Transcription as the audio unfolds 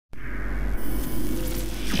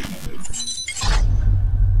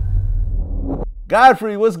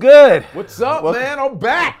Godfrey, what's good? What's up, man? I'm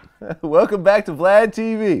back. Welcome back to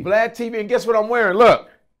VladTV. VladTV, and guess what I'm wearing? Look.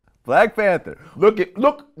 Black Panther. Look,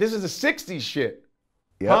 this is a 60s shit.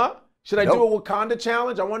 Yep. Huh? Should I do a Wakanda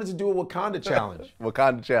challenge? I wanted to do a Wakanda challenge.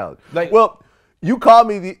 Wakanda challenge. Like, well, you called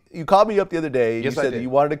me up the other day and Yes, you I said did. that you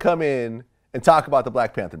wanted to come in and talk about the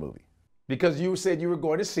Black Panther movie. because you said you were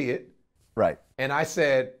going to see it, Right. and I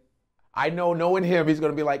said, I know, knowing him, he's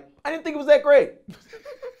going to be like, I didn't think it was that great.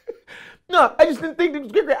 No, I just didn't think it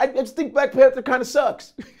was great. I just think Black Panther kind of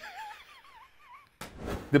sucks.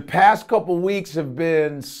 The past couple weeks have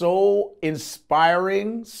been so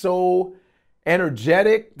inspiring, so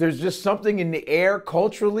energetic. There's just something in the air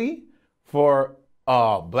culturally for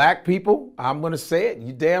black people. I'm gonna say it.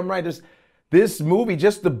 You damn right. This movie,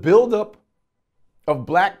 just the buildup of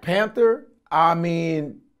Black Panther. I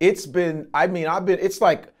mean, it's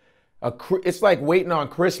like waiting on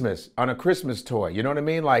Christmas, on a Christmas toy. You know what I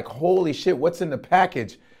mean? Like, holy shit, what's in the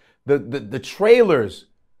package? The trailers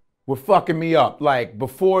were fucking me up. Like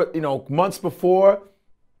before, months before.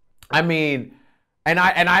 I mean, and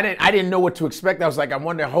I didn't know what to expect. I was like, I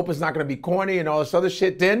hope it's not gonna be corny and all this other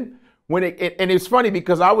shit. Then when and it's funny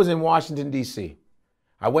because I was in Washington, D.C.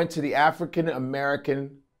 I went to the African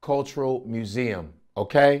American Cultural Museum,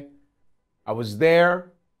 okay? I was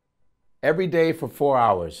there every day for 4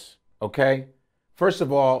 hours, okay? First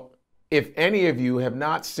of all, if any of you have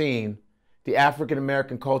not seen the African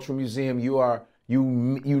American Cultural Museum, you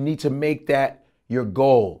need to make that your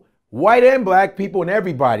goal. White and black people and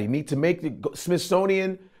everybody need to make the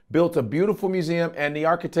Smithsonian built a beautiful museum, and the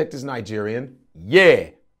architect is Nigerian. Yeah,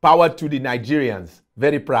 power to the Nigerians.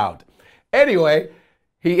 Very proud. Anyway,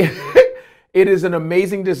 it is an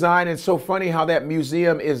amazing design. It's so funny how that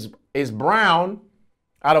museum is brown.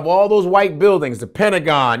 Out of all those white buildings, the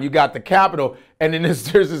Pentagon, you got the Capitol, and then there's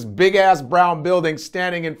this big ass brown building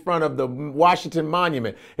standing in front of the Washington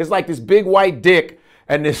Monument. It's like this big white dick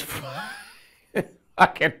and this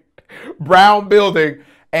fucking brown building,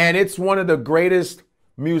 and it's one of the greatest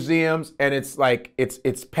museums, and it's like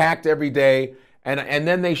it's packed every day. And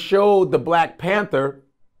then they showed the Black Panther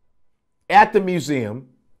at the museum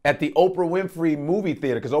at the Oprah Winfrey movie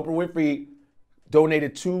theater, because Oprah Winfrey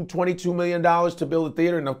donated $22 million to build a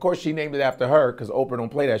theater, and of course she named it after her because Oprah don't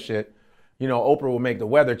play that shit. Oprah will make the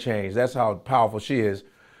weather change. That's how powerful she is.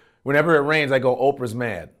 Whenever it rains, I go, Oprah's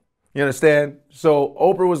mad. You understand? So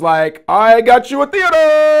Oprah was like, I got you a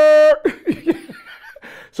theater.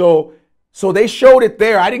 So they showed it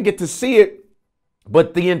there. I didn't get to see it,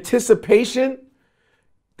 but the anticipation,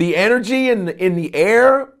 the energy in the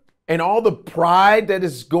air, and all the pride that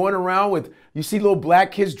is going around with, you see little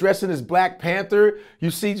black kids dressing as Black Panther.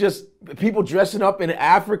 You see just people dressing up in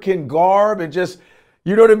African garb and just,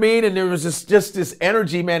 you know what I mean? And there was just this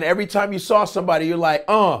energy, man. Every time you saw somebody, you're like,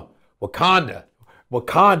 Wakanda.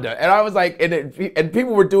 And I was like, and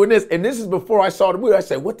people were doing this. And this is before I saw the movie. I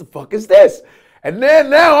said, what the fuck is this? And then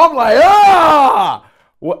now I'm like,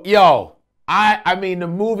 I mean, the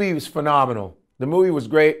movie was phenomenal. The movie was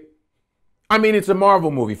great. I mean, it's a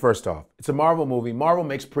Marvel movie, first off. It's a Marvel movie. Marvel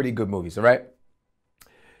makes pretty good movies, all right?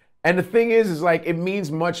 And the thing is like, it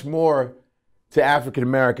means much more to African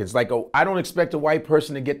Americans. Like, I don't expect a white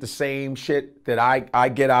person to get the same shit that I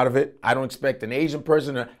get out of it. I don't expect an Asian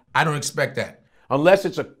person I don't expect that. Unless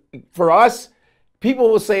it's for us, people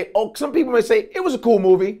will say, some people may say, it was a cool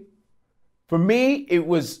movie. For me, it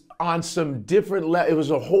was on some different level. It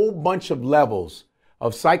was a whole bunch of levels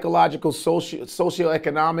of psychological,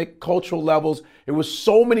 socioeconomic, cultural levels. It was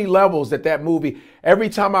so many levels that movie, every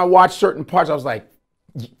time I watched certain parts, I was like,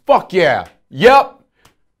 fuck yeah, yep.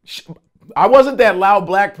 I wasn't that loud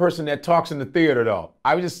black person that talks in the theater though.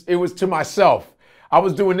 It was to myself. I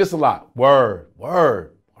was doing this a lot. Word.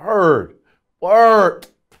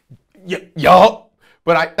 Yup.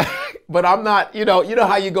 But I'm not, you know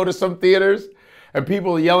how you go to some theaters and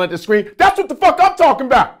people yell at the screen, that's what the fuck I'm talking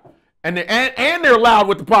about. And they're loud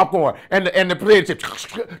with the popcorn and the potato chips.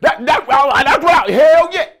 That's loud. Hell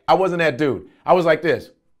yeah. I wasn't that dude. I was like this.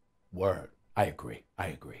 Word. I agree.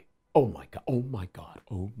 Oh my God.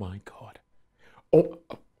 Oh,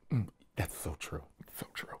 that's so true.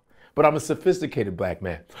 But I'm a sophisticated black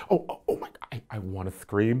man. Oh my God. I want to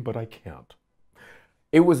scream, but I can't.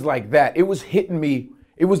 It was like that. It was hitting me.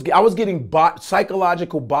 I was getting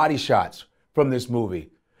psychological body shots from this movie.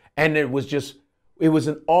 And it's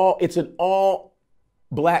an all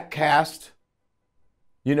black cast,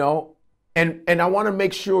 and I want to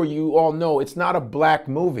make sure you all know it's not a black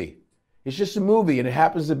movie. It's just a movie, and it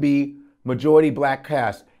happens to be majority black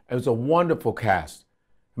cast. It was a wonderful cast.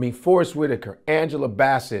 I mean, Forrest Whitaker, Angela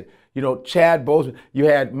Bassett, Chad Boseman, you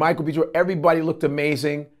had Michael B. Jordan. Everybody looked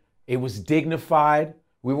amazing. It was dignified.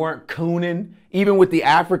 We weren't cooning. Even with the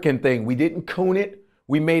African thing, we didn't coon it.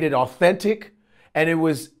 We made it authentic. And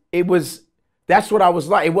that's what I was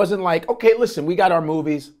like. It wasn't like, okay, listen, we got our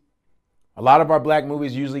movies. A lot of our black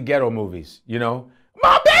movies usually ghetto movies, you know?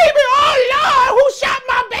 My baby, oh Lord, who shot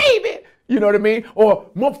my baby? You know what I mean? Or,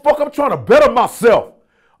 motherfucker, I'm trying to better myself.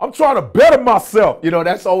 I'm trying to better myself. You know,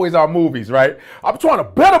 that's always our movies, right? I'm trying to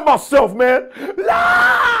better myself, man. Lord,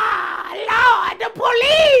 the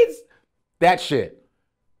police. That shit.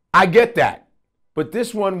 I get that. But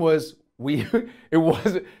this one was, it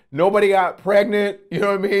wasn't, nobody got pregnant. You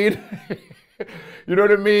know what I mean? You know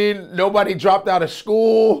what I mean? Nobody dropped out of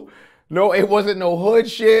school. No, it wasn't no hood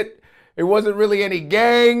shit. It wasn't really any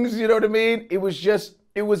gangs. You know what I mean? It was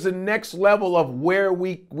the next level of where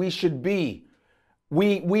we should be.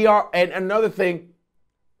 We are, and another thing,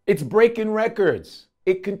 it's breaking records.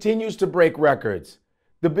 It continues to break records.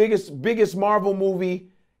 The biggest Marvel movie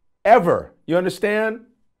ever. You understand?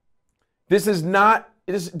 This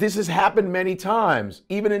has happened many times,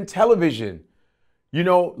 even in television. You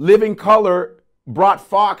know, Living Color brought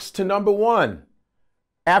Fox to #1.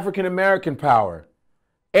 African American power.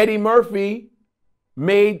 Eddie Murphy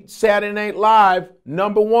made Saturday Night Live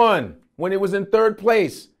 #1 when it was in 3rd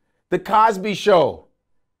place. The Cosby Show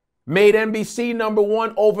made NBC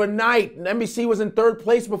 #1 overnight. NBC was in 3rd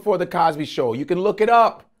place before The Cosby Show. You can look it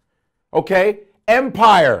up. Okay?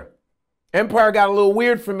 Empire got a little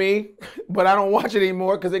weird for me, but I don't watch it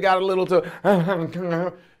anymore because it got a little too,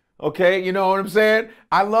 okay, you know what I'm saying?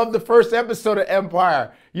 I love the first episode of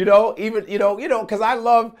Empire, you know, because I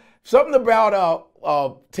love something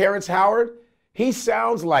about Terrence Howard. He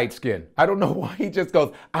sounds light-skinned. I don't know why he just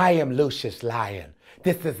goes, I am Lucius Lyon.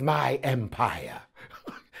 This is my empire.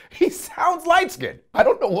 He sounds light-skinned. I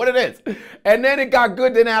don't know what it is. And then it got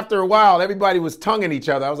good. Then after a while, everybody was tonguing each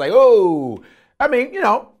other. I was like, oh, I mean, you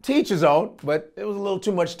know, to each his own, but it was a little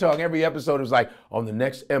too much tongue. Every episode was like, on the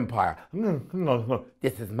next empire.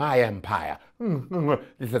 This is my empire.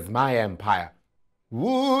 This is my empire.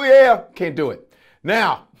 Ooh, yeah, can't do it.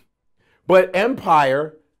 Now, but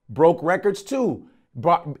Empire broke records too.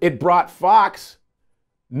 It brought Fox,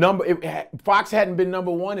 Fox hadn't been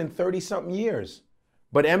 #1 in 30-something years,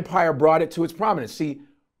 but Empire brought it to its prominence. See,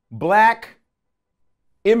 black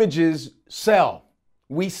images sell.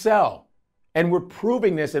 We sell. And we're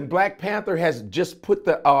proving this, and Black Panther has just put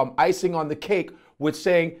the icing on the cake with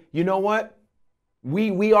saying, you know what?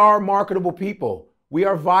 We are marketable people. We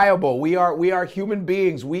are viable. We are human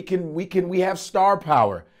beings. We have star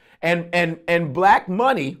power. And black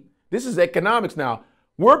money, this is economics now.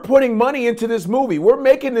 We're putting money into this movie. We're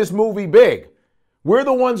making this movie big. We're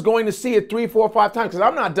the ones going to see it 3, 4, 5 times, because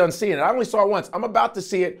I'm not done seeing it. I only saw it once. I'm about to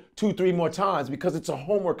see it 2, 3 more times because it's a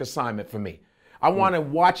homework assignment for me. I want to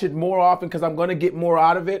watch it more often because I'm going to get more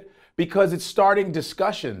out of it, because it's starting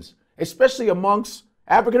discussions, especially amongst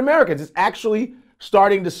African Americans. It's actually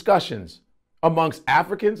starting discussions amongst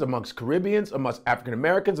Africans, amongst Caribbeans, amongst African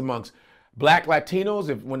Americans, amongst Black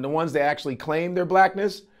Latinos, when the ones that actually claim their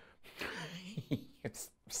blackness.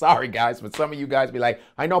 Sorry, guys, but some of you guys be like,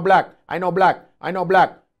 I know black, I know black, I know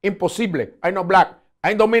black, imposible, I know black,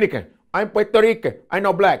 I'm Dominican, I'm Puerto Rican, I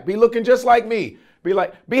know black. Be looking just like me.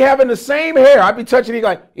 Be having the same hair. I be touching it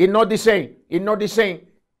like, it's not the same. It's not the same.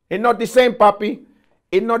 It's not the same, papi.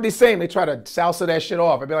 It's not the same. They try to salsa that shit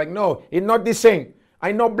off. I be like, no, it's not the same.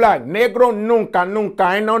 I know black. Negro nunca, nunca.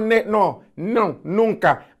 I know no,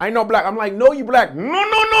 nunca. I know black. I'm like, no, you black. No.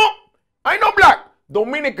 I know black.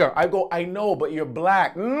 Dominica. I go, I know, but you're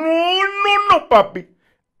black. No, papi.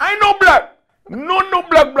 I know black. No,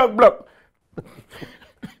 black.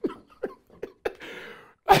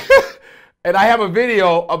 And I have a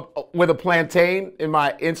video with a plantain in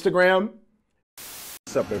my Instagram.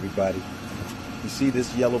 What's up, everybody? You see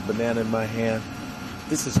this yellow banana in my hand?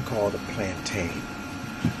 This is called a plantain.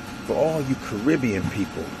 For all you Caribbean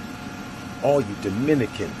people, all you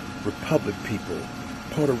Dominican Republic people,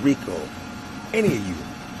 Puerto Rico, any of you,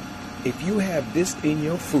 if you have this in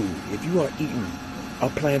your food, if you are eating a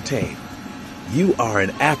plantain, you are an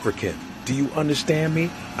African. Do you understand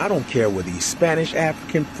me? I don't care whether you're Spanish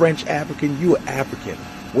African, French African, you are African.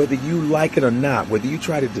 Whether you like it or not, whether you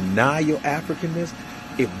try to deny your Africanness,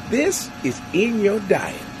 if this is in your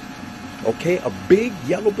diet, okay, a big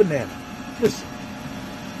yellow banana, listen,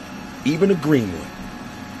 even a green one,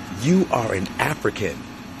 you are an African.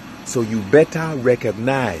 So you better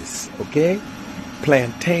recognize, okay?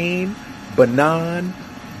 Plantain, banana,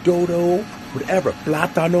 dodo, whatever,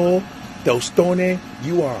 plátano, tostone,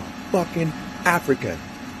 you are fucking African.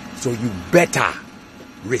 So you better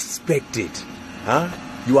respect it. Huh?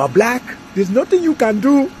 You are black. There's nothing you can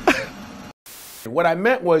do. What I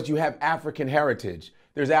meant was you have African heritage.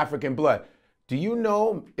 There's African blood. Do you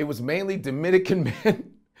know it was mainly Dominican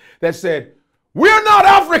men that said, "We're not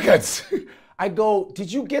Africans"? I go,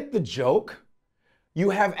 did you get the joke?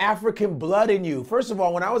 You have African blood in you. First of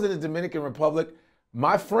all, when I was in the Dominican Republic,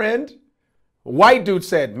 my friend, white dude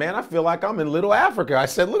said, "Man, I feel like I'm in Little Africa." I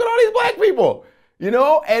said, "Look at all these black people," you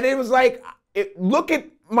know? And it was like, look at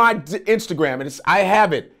my Instagram, and I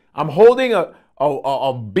have it. I'm holding a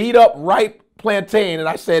beat up ripe plantain, and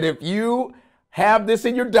I said, if you have this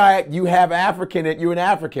in your diet, you have African, you're an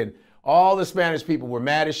African. All the Spanish people were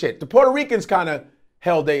mad as shit. The Puerto Ricans kind of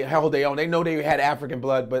held their own. They know they had African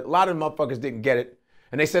blood, but a lot of motherfuckers didn't get it.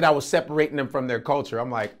 And they said I was separating them from their culture.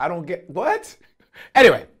 I'm like, I don't get, what?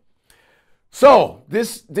 Anyway, so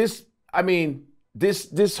this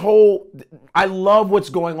whole, I love what's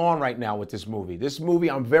going on right now with this movie. This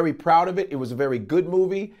movie, I'm very proud of it. It was a very good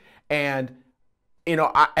movie. And, you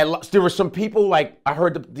know, there were some people, like, I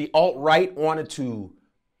heard the alt-right wanted to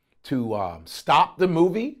stop the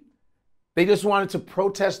movie. They just wanted to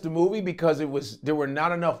protest the movie because there were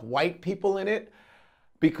not enough white people in it,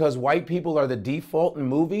 because white people are the default in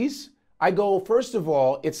movies. I go, first of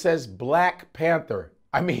all, it says Black Panther.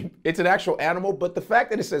 I mean, it's an actual animal, but the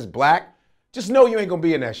fact that it says black, just know you ain't gonna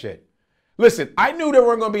be in that shit. Listen, I knew there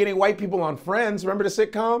weren't gonna be any white people on Friends. Remember the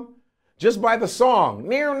sitcom? Just by the song.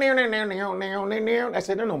 I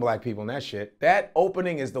said, there are no black people in that shit. That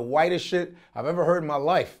opening is the whitest shit I've ever heard in my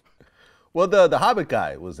life. Well, the Hobbit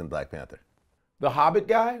guy was in Black Panther. The Hobbit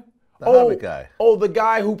guy? The Hobbit guy. Oh, the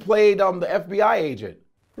guy who played the FBI agent.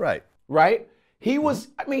 Right. Right? He was,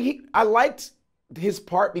 I mean, I liked his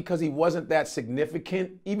part because he wasn't that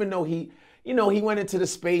significant, even though he went into the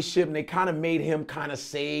spaceship and they kind of made him kind of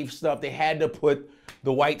save stuff. They had to put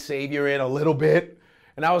the white savior in a little bit.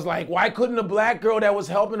 And I was like, why couldn't the black girl that was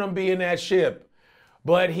helping him be in that ship?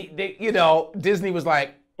 But Disney was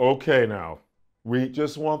like, okay, now, we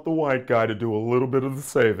just want the white guy to do a little bit of the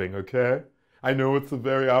saving, okay? I know it's a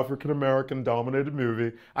very African-American dominated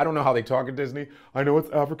movie. I don't know how they talk at Disney. I know it's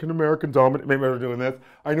African-American dominated, maybe they're doing this.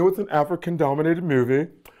 I know it's an African dominated movie,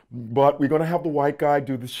 but we're gonna have the white guy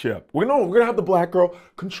do the ship. We're gonna have the black girl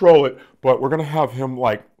control it, but we're gonna have him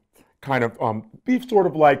like kind of be sort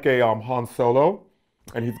of like a Han Solo,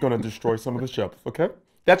 and he's gonna destroy some of the ships, okay?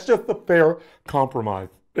 That's just a fair compromise.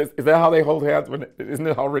 Is that how they hold hands? Isn't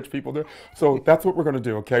it how rich people do? So that's what we're gonna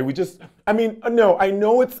do, okay? I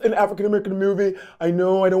know it's an African-American movie.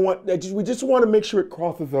 We just wanna make sure it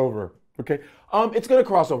crosses over, okay? It's gonna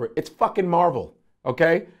cross over. It's fucking Marvel,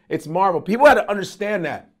 okay? It's Marvel. People had to understand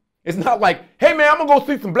that. It's not like, hey man, I'm gonna go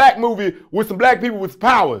see some black movie with some black people with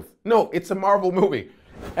powers. No, it's a Marvel movie.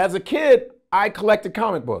 As a kid, I collected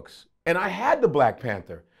comic books and I had the Black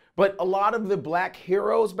Panther, but a lot of the black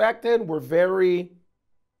heroes back then were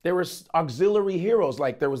there were auxiliary heroes.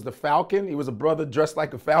 Like there was the Falcon. He was a brother dressed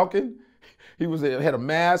like a falcon. He had a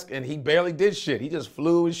mask and he barely did shit. He just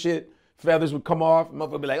flew and shit. Feathers would come off.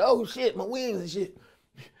 Motherfucker would be like, oh shit, my wings and shit.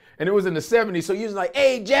 And it was in the 70s. So he was like,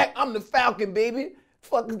 hey Jack, I'm the Falcon, baby.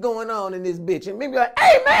 Fuck is going on in this bitch? And maybe like,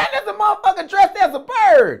 hey man, there's a motherfucker dressed as a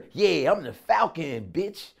bird. Yeah, I'm the Falcon,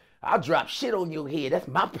 bitch. I'll drop shit on your head. That's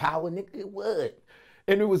my power, nigga. What?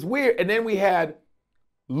 And it was weird. And then we had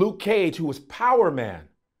Luke Cage, who was Power Man.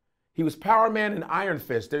 He was Power Man and Iron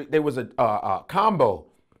Fist. There was a combo,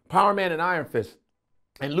 Power Man and Iron Fist.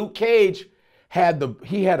 And Luke Cage had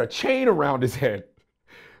a chain around his head,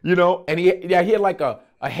 you know, and he had like a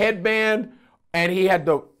headband, and he had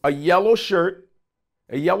a yellow shirt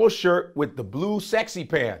with the blue sexy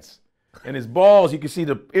pants. And his balls, you could see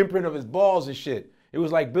the imprint of his balls and shit. It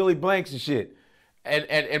was like Billy Blanks and shit.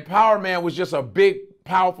 And Power Man was just a big,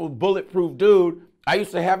 powerful, bulletproof dude. I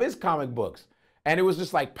used to have his comic books. And it was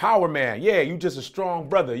just like, Power Man, yeah, you just a strong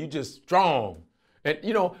brother. You just strong. And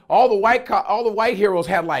you know, all the white heroes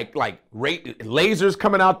had like lasers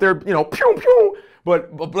coming out there, you know, pew pew. But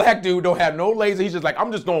a black dude don't have no laser. He's just like,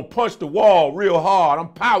 I'm just gonna punch the wall real hard. I'm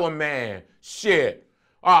Power Man. Shit.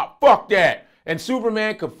 Fuck that. And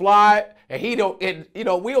Superman could fly, and we don't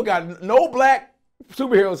got no black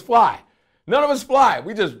superheroes fly. None of us fly.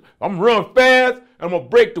 I'm run fast, and I'm gonna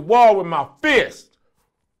break the wall with my fist.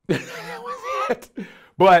 That was it.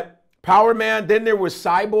 But Power Man, then there was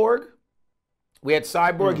Cyborg. We had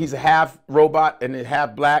Cyborg. He's a half robot and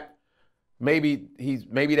half black. Maybe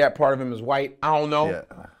that part of him is white. I don't know. Yeah.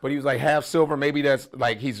 But he was like half silver. Maybe that's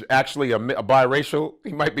like he's actually a biracial.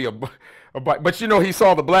 He might be but you know, he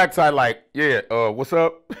saw the black side like, yeah, what's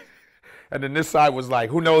up? And then this side was like,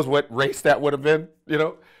 who knows what race that would have been, you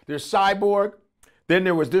know? There's Cyborg. Then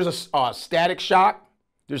there's a Static Shock.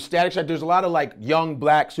 There's a lot of like young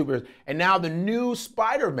black superheroes. And now the new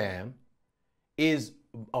Spider-Man is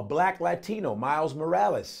a black Latino, Miles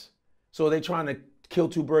Morales. So they're trying to kill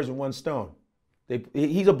two birds with one stone.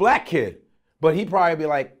 He's a black kid, but he probably be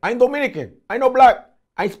like, I'm Dominican, I know black,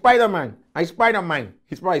 I'm Spider-Man, I'm Spider-Man.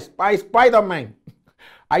 He's probably Spider-Man.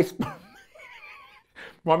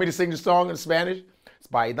 Want me to sing the song in Spanish?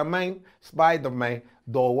 Spider-Man, Spider-Man,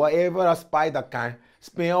 do whatever a spider can.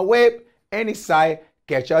 Spin a web any side,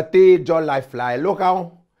 catch a thief just like fly. Look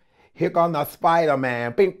out, here comes the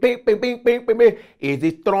Spider-Man. Ping, ping, ping, ping, ping, ping, ping. Is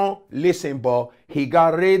he strong? Listen, boy, he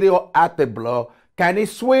got radioactive blood. Can he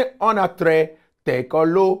swim on a tree? Take a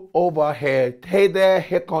look overhead. Hey there,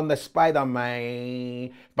 here comes the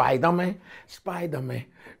Spider-Man. Spider-Man, Spider-Man.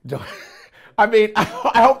 I mean, I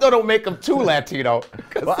hope they don't make him too Latino.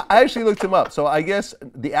 Well, I actually looked him up. So I guess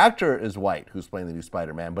the actor is white who's playing the new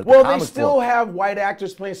Spider-Man. But well, they still have white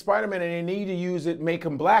actors playing Spider-Man, and they need to use it, make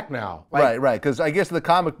him black now. Right. Because I guess the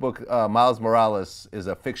comic book, Miles Morales is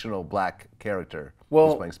a fictional black character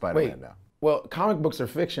who's playing Spider-Man now. Well, comic books are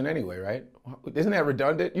fiction anyway, right? Isn't that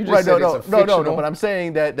redundant? You just said it's a fictional. No. But I'm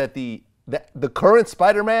saying that the current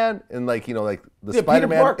Spider-Man and the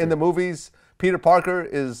Spider-Man in the movies, Peter Parker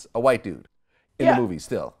is a white dude. In the movie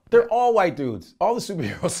still. They're all white dudes. All the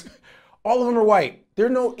superheroes. All of them are white.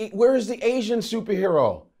 Where's the Asian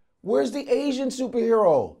superhero? Where's the Asian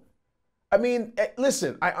superhero? I mean,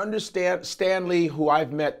 listen, I understand Stan Lee, who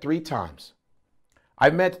I've met 3 times.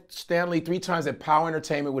 I've met Stan Lee 3 times at Power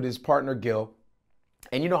Entertainment with his partner Gil.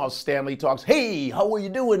 And you know how Stan Lee talks, hey, how are you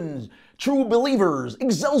doing? True believers,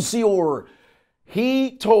 Excelsior.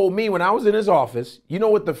 He told me when I was in his office, you know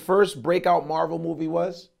what the first breakout Marvel movie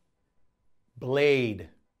was? Blade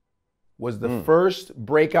was the first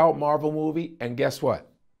breakout Marvel movie, and guess what?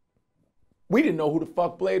 We didn't know who the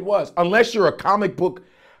fuck Blade was. Unless you're a comic book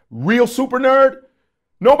real super nerd,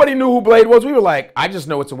 nobody knew who Blade was. We were like, I just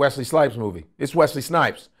know it's a Wesley Snipes movie. It's Wesley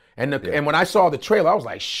Snipes. And when I saw the trailer, I was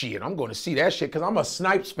like, shit, I'm going to see that shit because I'm a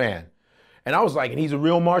Snipes fan. And I was like, and he's a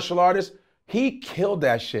real martial artist. He killed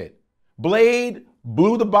that shit. Blade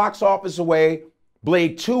blew the box office away.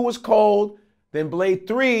 Blade 2 was cold. Then Blade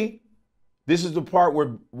 3, this is the part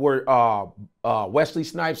where Wesley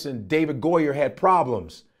Snipes and David Goyer had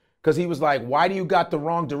problems. Because he was like, why do you got the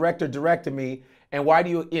wrong director directing me? And why do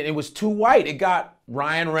you, it was too white. It got,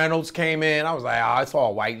 Ryan Reynolds came in. I was like, it's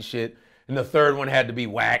all white and shit. And the third one had to be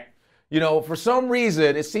whack. You know, for some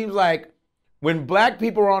reason, it seems like when black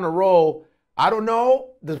people are on a roll, I don't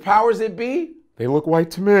know, the powers that be, they look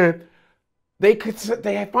white to me. They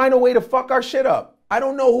find a way to fuck our shit up. I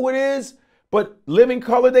don't know who it is, but Living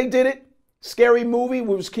Color, they did it. Scary Movie,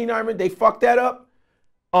 which was Keenan Ivory, they fucked that up.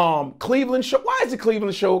 Cleveland Show, why is the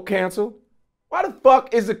Cleveland Show canceled? Why the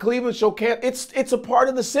fuck is the Cleveland Show canceled? It's a part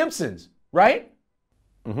of The Simpsons, right?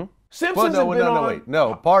 Mm-hmm. Simpsons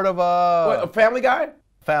part of what, Family Guy?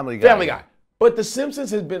 Family Guy. Family Guy. But The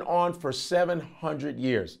Simpsons has been on for 700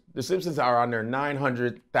 years. The Simpsons are on their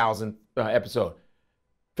 900,000th episode.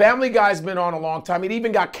 Family Guy's been on a long time. It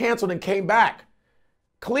even got canceled and came back.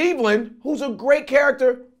 Cleveland, who's a great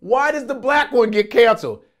character, why does the black one get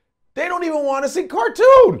canceled? They don't even want to see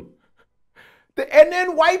cartoon. And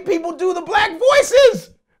then white people do the black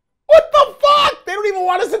voices. What the fuck? They don't even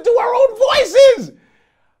want us to do our own voices.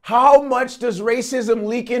 How much does racism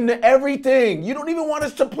leak into everything? You don't even want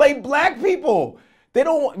us to play black people. They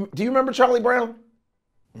don't. Do you remember Charlie Brown?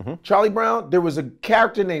 Mm-hmm. Charlie Brown, there was a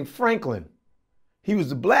character named Franklin. He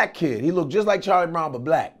was a black kid. He looked just like Charlie Brown, but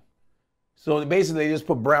black. So basically, they just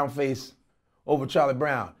put brown face over Charlie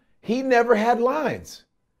Brown. He never had lines.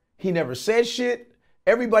 He never said shit.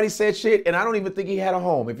 Everybody said shit, and I don't even think he had a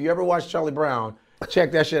home. If you ever watched Charlie Brown,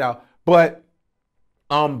 check that shit out. But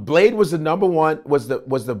Blade was the number one, was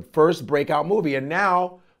the first breakout movie, and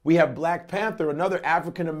now we have Black Panther, another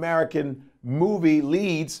African American movie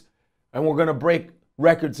leads, and we're gonna break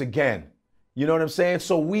records again. You know what I'm saying?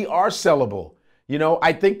 So we are sellable. You know,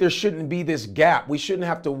 I think there shouldn't be this gap. We shouldn't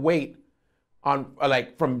have to wait on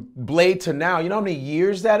like from Blade to now. You know how many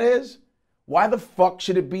years that is? Why the fuck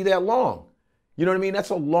should it be that long? You know what I mean? That's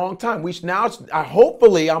a long time.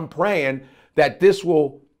 Hopefully, I'm praying that this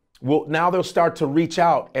will now they'll start to reach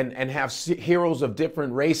out and have heroes of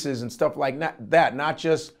different races and stuff like that. Not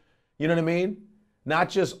just, you know what I mean? Not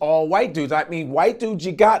just all white dudes. I mean, white dudes,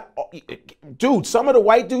 dude, some of the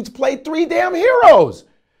white dudes played 3 damn heroes.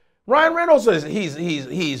 Ryan Reynolds says he's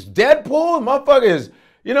Deadpool, motherfuckers.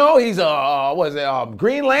 You know, he's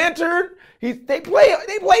Green Lantern. They play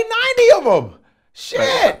 90 of them.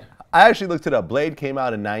 Shit. I actually looked it up. Blade came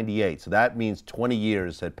out in 98, so that means 20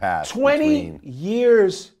 years had passed. 20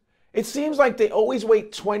 years. It seems like they always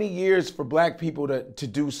wait 20 years for black people to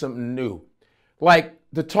do something new. Like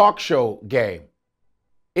the talk show game.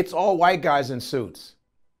 It's all white guys in suits.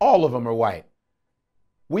 All of them are white.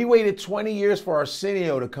 We waited 20 years for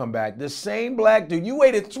Arsenio to come back. The same black dude. You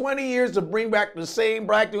waited 20 years to bring back the same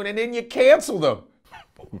black dude, and then you canceled him.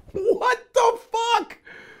 What the fuck?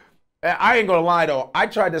 I ain't gonna lie though. I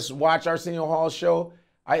tried to watch Arsenio Hall's show.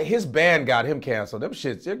 His band got him canceled. Them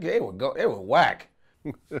shits, they were whack.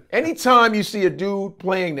 Anytime you see a dude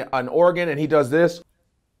playing an organ and he does this,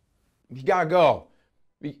 you gotta go.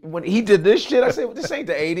 When he did this shit, I said, well, this ain't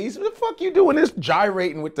the 80s. What the fuck you doing this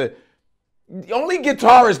gyrating with the only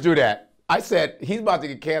guitarists do that. I said, he's about to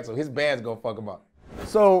get canceled. His band's gonna fuck him up.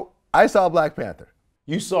 So I saw Black Panther.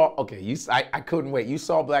 You saw, okay, I couldn't wait. You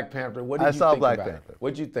saw Black Panther. What did you think about it?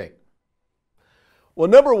 What'd you think? Well,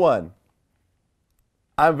 number one,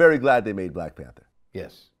 I'm very glad they made Black Panther.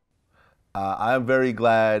 Yes. I'm very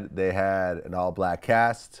glad they had an all-black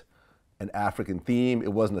cast, an African theme.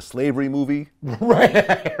 It wasn't a slavery movie.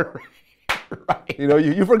 Right. Right. You know,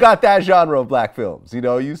 you forgot that genre of black films. You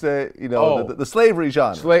know, you said, you know, the slavery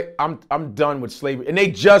genre. I'm done with slavery. And they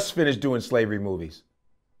just finished doing slavery movies.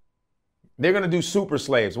 They're going to do super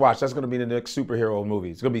slaves. Watch, that's going to be the next superhero movie.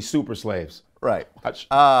 It's going to be super slaves. Right. Watch.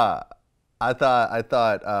 I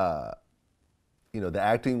thought, you know, the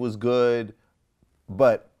acting was good,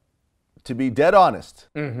 but to be dead honest,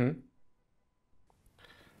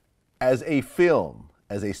 as a film,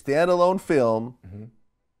 as a standalone film,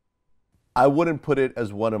 I wouldn't put it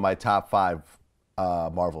as one of my top 5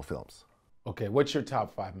 Marvel films. Okay, what's your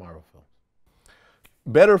top 5 Marvel films?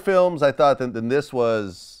 Better films, I thought, than this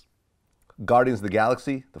was Guardians of the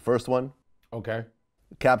Galaxy, the first one. Okay.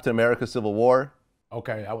 Captain America: Civil War.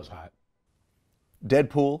 Okay, that was hot.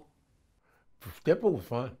 Deadpool. Deadpool was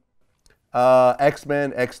fun.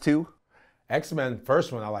 X-Men X2. X-Men,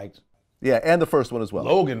 first one I liked. Yeah, and the first one as well.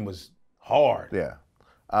 Logan was hard. Yeah.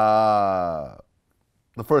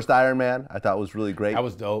 The first Iron Man, I thought was really great. That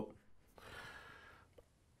was dope.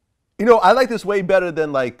 You know, I like this way better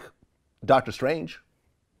than like Doctor Strange.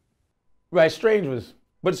 Right, Strange was,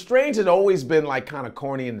 but Strange had always been like kind of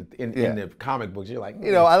corny in the comic books. You're like,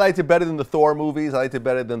 you know, I liked it better than the Thor movies. I liked it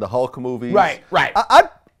better than the Hulk movies. Right, right. I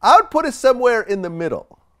would put it somewhere in the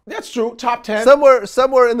middle. That's true. Top 10.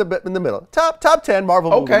 Somewhere in the middle. Top 10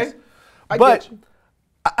 Marvel movies. Okay. I get you.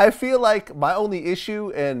 I feel like my only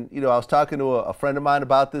issue, and you know, I was talking to a friend of mine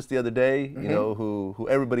about this the other day, you know, who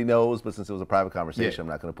everybody knows, but since it was a private conversation, I'm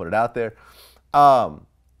not going to put it out there.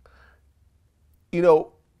 You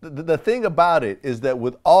know, the thing about it is that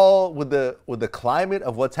with the climate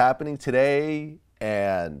of what's happening today,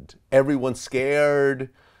 and everyone's scared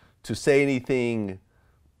to say anything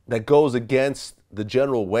that goes against the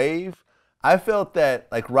general wave, I felt that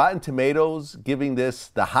like Rotten Tomatoes giving this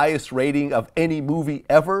the highest rating of any movie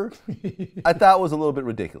ever, I thought was a little bit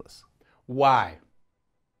ridiculous. Why?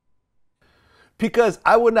 Because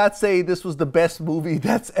I would not say this was the best movie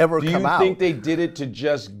that's ever come out. Do you think they did it to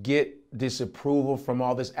just get disapproval from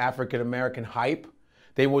all this African American hype?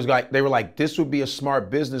 They were like, this would be a smart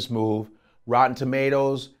business move. Rotten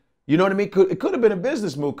Tomatoes, you know what I mean? It could have been a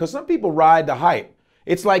business move because some people ride the hype.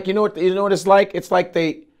 It's like, you know what it's like? It's like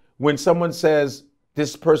when someone says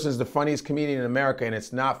this person's the funniest comedian in America and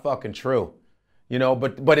it's not fucking true, you know,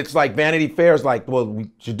 but it's like Vanity Fair is like, well, we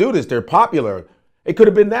should do this. They're popular. It could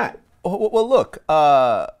have been that. Well, look,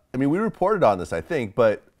 I mean, we reported on this, I think,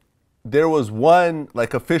 but there was one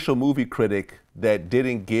like official movie critic that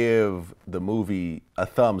didn't give the movie a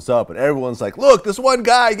thumbs up, and everyone's like, look, this one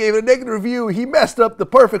guy gave it a negative review. He messed up the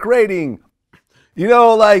perfect rating. You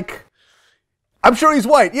know, like, I'm sure he's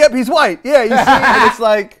white. Yep, he's white. Yeah, you see, and it's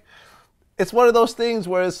like, it's one of those things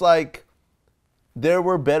where it's like, there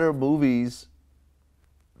were better movies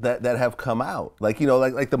that have come out. Like, you know,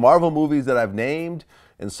 like the Marvel movies that I've named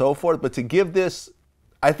and so forth. But to give this,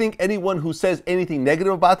 I think anyone who says anything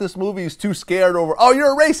negative about this movie is too scared over, oh,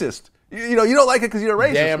 you're a racist. You know, you don't like it because you're a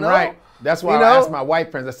racist. Damn right. That's why I asked my white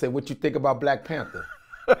friends, I said, what you think about Black Panther?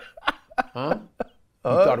 Huh?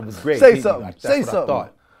 You thought it was great. Say something. Say something. I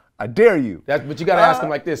thought. I dare you. But you got to ask them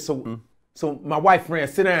like this. So my white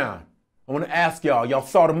friends, sit down. I want to ask y'all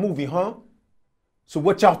saw the movie, huh? So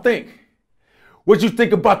what y'all think? What'd you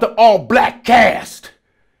think about the all-black cast?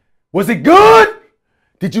 Was it good?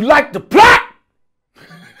 Did you like the plot?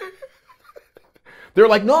 They're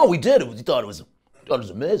like, no, we did. We thought it was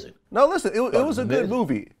amazing. No, listen, it was a good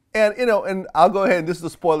movie. And, you know, and I'll go ahead, and this is a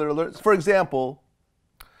spoiler alert. For example,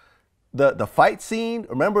 the fight scene,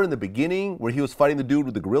 remember in the beginning where he was fighting the dude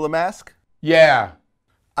with the gorilla mask? Yeah.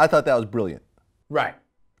 I thought that was brilliant. Right.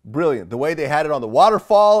 Brilliant. The way they had it on the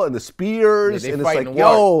waterfall and the spears, and it's like,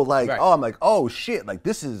 yo, like, right. Oh, I'm like, oh shit, like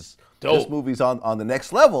this is Dope. This movie's on the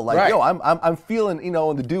next level. Like, Right. yo, I'm feeling, you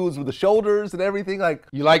know, the dudes with the shoulders and everything. Like,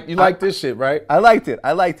 You like this shit, right? I liked it.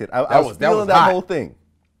 I was feeling that hot. whole thing.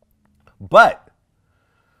 But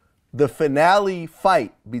the finale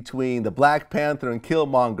fight between the Black Panther and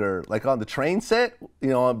Killmonger, like on the train set, you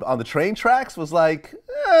know, on the train tracks, was like,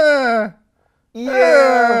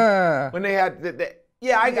 When they had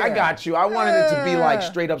I got you. I wanted it to be like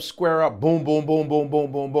straight up square up, boom, boom, boom, boom,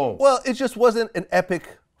 boom, boom, boom. Well, it just wasn't an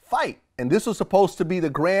epic fight. And this was supposed to be the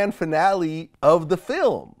grand finale of the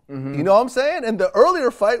film. You know what I'm saying? And the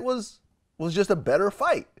earlier fight was just a better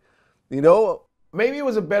fight. You know? Maybe it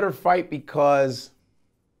was a better fight because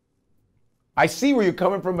I see where you're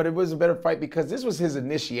coming from, but it was a better fight because this was his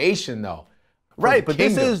initiation, though. Right, but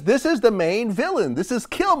this is the main villain. This is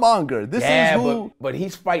Killmonger. This is who. But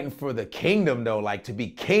he's fighting for the kingdom, though, like to be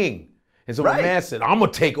king. And so Right. the man said, I'm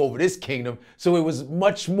gonna take over this kingdom. So it was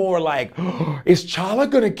much more like, is T'Challa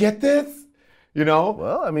gonna get this? You know?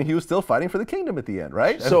 Well, I mean, he was still fighting for the kingdom at the end,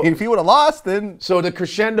 right? So- I mean, if he would have lost, then So the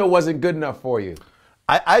crescendo wasn't good enough for you.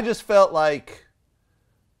 I just felt like,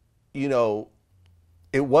 you know,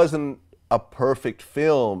 it wasn't a perfect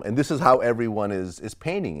film, and this is how everyone is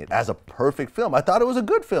painting it, as a perfect film. I thought it was a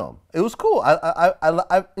good film. It was cool. I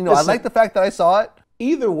you know, I Listen. like the fact that I saw it.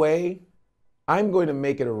 Either way, I'm going to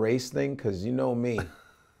make it a race thing because you know me.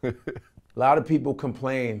 A lot of people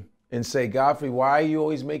complain and say, Godfrey, why are you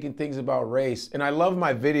always making things about race? And I love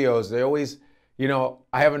my videos. They always, you know,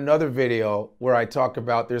 I have another video where I talk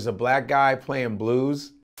about there's a black guy playing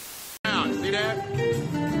blues. See that?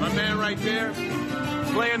 My man right there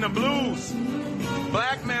playing the blues.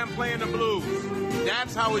 Black man playing the blues.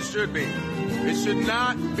 That's how it should be. It should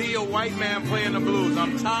not be a white man playing the blues.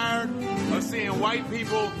 I'm tired of seeing white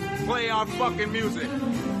people play our fucking music.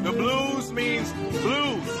 The blues means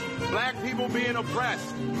blues. Black people being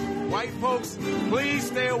oppressed. White folks, please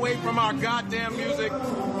stay away from our goddamn music.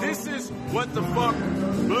 This is what the fuck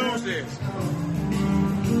blues is.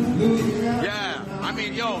 Yeah, I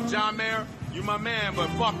mean, yo, John Mayer, you my man, but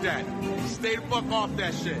fuck that. Stay the fuck off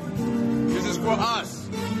that shit. This is for us,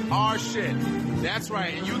 our shit. That's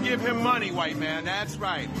right, and you give him money, white man, that's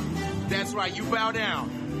right. That's right, you bow down.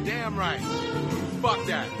 Damn right. Fuck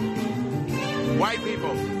that. White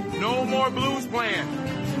people, no more blues playing.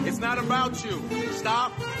 It's not about you.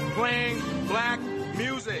 Stop playing black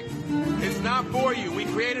music. It's not for you. We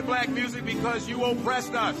created black music because you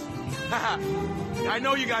oppressed us. I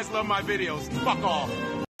know you guys love my videos. Fuck off.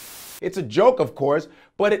 It's a joke, of course,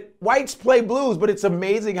 but whites play blues, but it's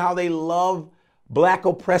amazing how they love black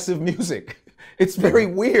oppressive music. It's very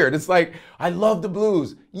weird. It's like, I love the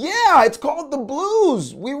blues. Yeah, it's called the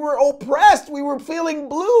blues. We were oppressed. We were feeling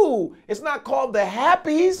blue. It's not called the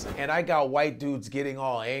happies. And I got white dudes getting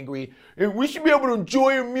all angry. And we should be able to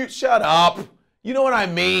enjoy your music. Shut up. You know what I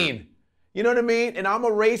mean? You know what I mean? And I'm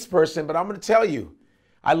a race person, but I'm going to tell you,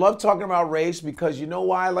 I love talking about race because you know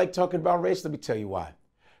why I like talking about race? Let me tell you why.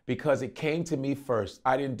 Because it came to me first.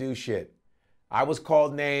 I didn't do shit. I was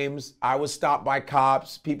called names. I was stopped by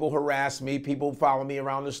cops. People harassed me. People followed me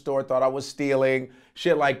around the store, thought I was stealing,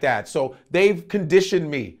 shit like that. So they've conditioned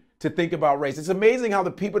me to think about race. It's amazing how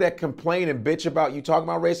the people that complain and bitch about you talking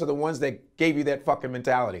about race are the ones that gave you that fucking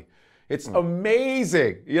mentality. It's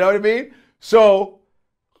amazing. You know what I mean? So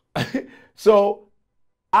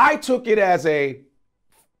I took it as it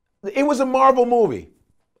was a Marvel movie.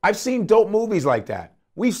 I've seen dope movies like that.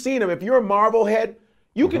 We've seen them. If you're a Marvel head,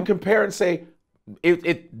 you can compare and say,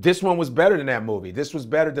 this one was better than that movie. This was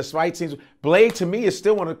better. The fight scenes. Blade to me is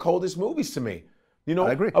still one of the coldest movies to me. You know,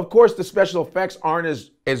 I agree. Of course, the special effects aren't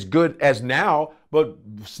as good as now, but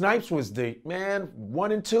Snipes was the man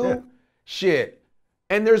 1 and 2. Yeah. Shit.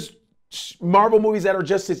 And there's Marvel movies that are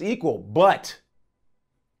just as equal, but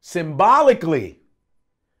symbolically,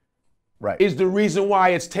 Right. is the reason why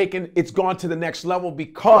it's gone to the next level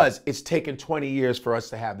because it's taken 20 years for us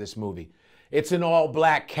to have this movie. It's an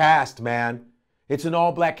all-black cast, man. It's an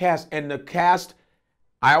all-black cast. And the cast,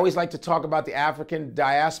 I always like to talk about the African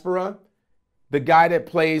diaspora. The guy that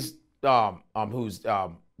plays, who's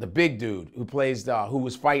the big dude who plays, who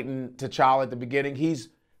was fighting T'Challa at the beginning, he's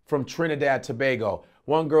from Trinidad, Tobago.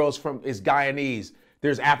 One girl's is Guyanese.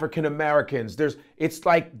 There's African Americans. It's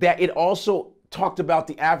like that. It also talked about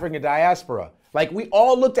the African diaspora. Like we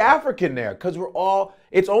all looked African there because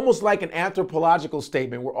it's almost like an anthropological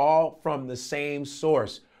statement. We're all from the same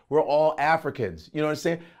source. We're all Africans. You know what I'm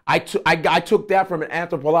saying? I took that from an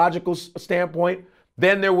anthropological standpoint.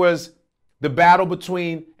 Then there was the battle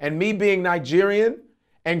between, and me being Nigerian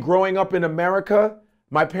and growing up in America,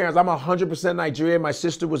 my parents, I'm 100% Nigerian. My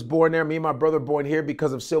sister was born there. Me and my brother born here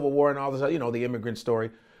because of Civil War and all this, you know, the immigrant story.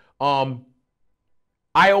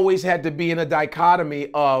 I always had to be in a dichotomy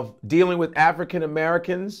of dealing with African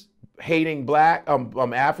Americans hating black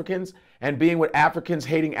Africans and being with Africans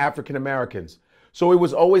hating African Americans. So it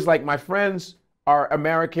was always like my friends are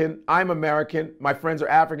American, I'm American, my friends are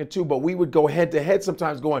African too, but we would go head to head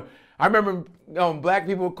sometimes going, I remember black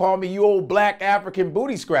people would call me, you old black African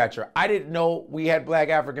booty scratcher. I didn't know we had black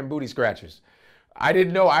African booty scratchers. I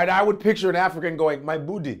didn't know. I would picture an African going, my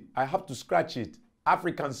booty, I have to scratch it.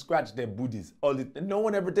 Africans scratch their booties. No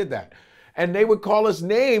one ever did that. And they would call us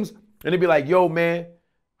names and they'd be like, yo, man,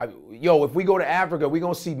 if we go to Africa, we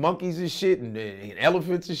gonna see monkeys and shit and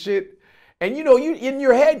elephants and shit. And you know, you in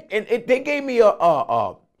your head, and they gave me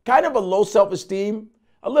a kind of a low self-esteem,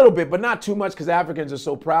 a little bit, but not too much because Africans are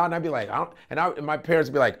so proud. And I'd be like, and my parents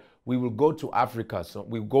would be like, we will go to Africa, so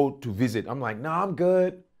we go to visit. I'm like, nah, I'm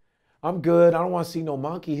good. I'm good. I don't want to see no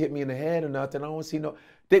monkey hit me in the head or nothing. I don't want to see no.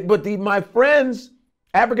 My friends,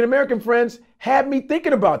 African-American friends, had me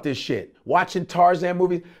thinking about this shit, watching Tarzan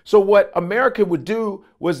movies. So what America would do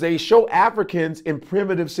was they show Africans in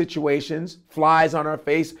primitive situations, flies on our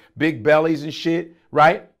face, big bellies and shit,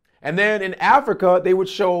 right? And then in Africa, they would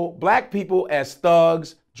show black people as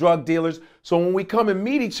thugs, drug dealers. So when we come and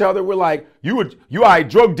meet each other, we're like, you are a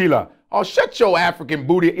drug dealer. Oh, shut your African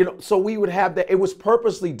booty. You know, so we would have that. It was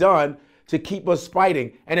purposely done to keep us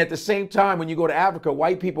fighting. And at the same time, when you go to Africa,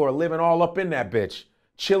 white people are living all up in that bitch,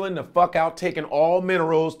 chilling the fuck out, taking all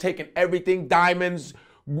minerals, taking everything, diamonds,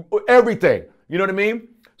 everything. You know what I mean?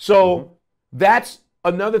 So that's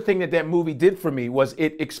another thing that movie did for me, was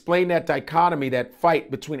it explained that dichotomy, that fight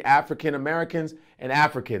between African Americans and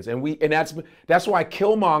Africans. And that's why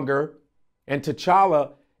Killmonger and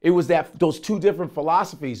T'Challa, it was those two different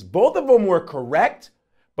philosophies. Both of them were correct,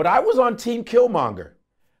 but I was on Team Killmonger.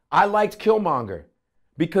 I liked Killmonger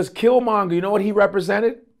because Killmonger, you know what he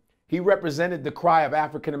represented? He represented the cry of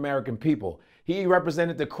African American people. He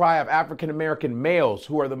represented the cry of African American males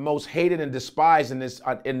who are the most hated and despised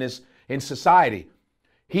in society.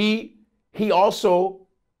 He also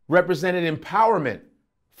represented empowerment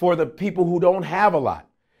for the people who don't have a lot.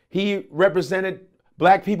 He represented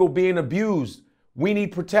black people being abused. We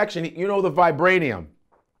need protection. You know, the vibranium.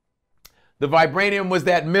 The vibranium was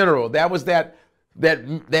that mineral. That was that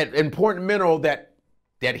important mineral that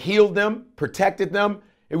healed them, protected them.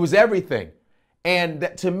 It was everything. And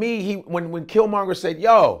to me, when Killmonger said,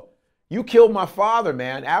 yo, you killed my father,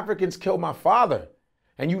 man. Africans killed my father.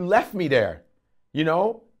 And you left me there. You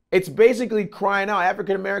know, it's basically crying out.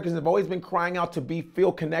 African Americans have always been crying out to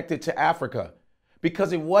feel connected to Africa,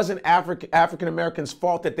 because it wasn't African Americans'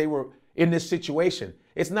 fault that they were in this situation.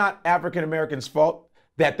 It's not African Americans' fault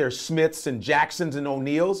that they're Smiths and Jacksons and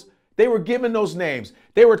O'Neills. They were given those names.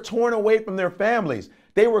 They were torn away from their families.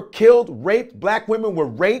 They were killed, raped. Black women were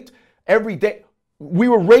raped every day. We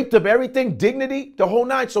were raped of everything, dignity, the whole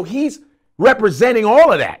nine. So he's representing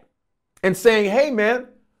all of that and saying, hey, man,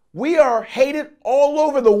 we are hated all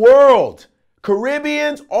over the world.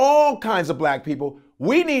 Caribbeans, all kinds of black people.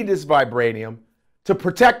 We need this vibranium to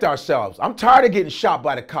protect ourselves. I'm tired of getting shot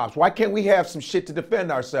by the cops. Why can't we have some shit to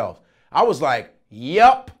defend ourselves? I was like,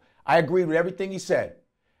 yep. I agreed with everything he said.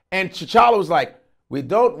 And T'Challa was like, we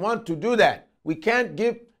don't want to do that. We can't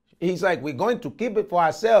give. He's like, we're going to keep it for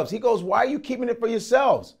ourselves. He goes, why are you keeping it for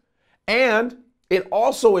yourselves? And it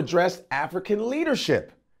also addressed African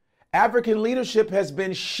leadership. African leadership has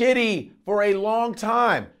been shitty for a long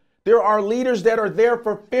time. There are leaders that are there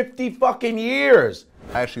for 50 fucking years.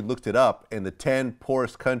 I actually looked it up, and the 10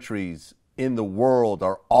 poorest countries in the world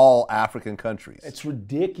are all African countries. It's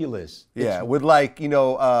ridiculous. Yeah, with like, you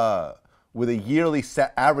know, with a yearly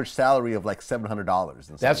average salary of like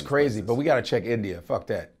 $700. That's crazy, places. But we got to check India. Fuck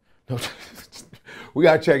that. We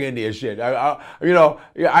got to check India shit.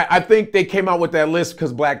 I think they came out with that list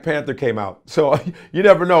because Black Panther came out. So you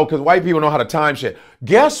never know, because white people know how to time shit.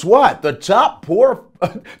 Guess what? The top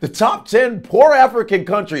 10 poor African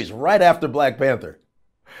countries right after Black Panther.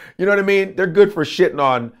 You know what I mean? They're good for shitting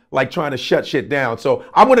on, like trying to shut shit down. So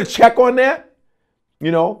I'm going to check on that.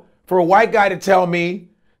 You know, for a white guy to tell me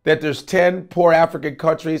that there's 10 poor African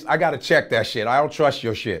countries, I got to check that shit. I don't trust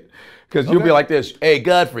your shit. Because you'll be like this, hey,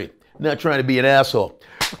 Godfrey, not trying to be an asshole,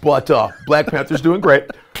 but Black Panther's doing great.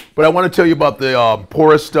 But I want to tell you about the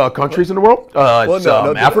poorest countries in the world.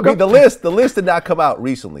 Africa. The list did not come out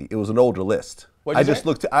recently. It was an older list. I just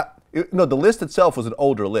looked. No, the list itself was an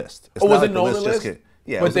older list. It's was it an older list?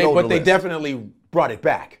 Yeah, but they definitely brought it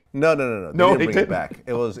back. No. They didn't bring it back.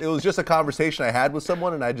 It was just a conversation I had with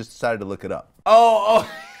someone, and I just decided to look it up.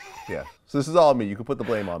 Oh. Yeah. So this is all me. You can put the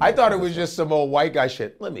blame on me. I thought it was just some old white guy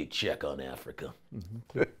shit. Let me check on Africa.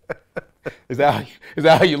 Is that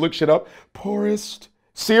how you look shit up? Poorest.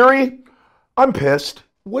 Siri, I'm pissed.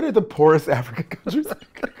 What are the poorest African countries?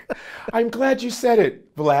 I'm glad you said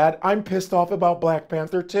it, Vlad. I'm pissed off about Black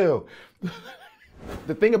Panther too.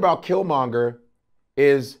 The thing about Killmonger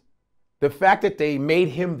is the fact that they made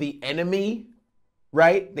him the enemy,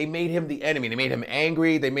 right? They made him the enemy. They made him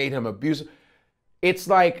angry. They made him abusive. It's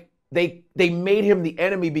like they made him the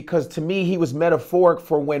enemy because to me he was metaphoric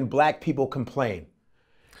for when black people complain.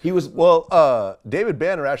 He was David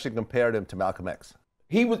Banner actually compared him to Malcolm X.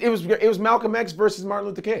 It was Malcolm X versus Martin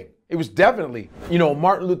Luther King. It was definitely,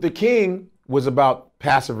 Martin Luther King was about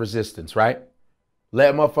passive resistance, right?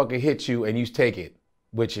 Let a motherfucker hit you and you take it,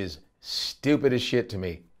 which is stupid as shit to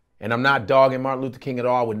me. And I'm not dogging Martin Luther King at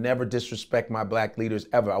all. I would never disrespect my black leaders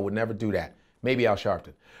ever. I would never do that. Maybe Al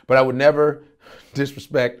Sharpton. But I would never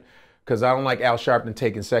disrespect, because I don't like Al Sharpton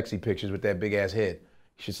taking sexy pictures with that big ass head.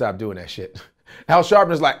 You should stop doing that shit. Al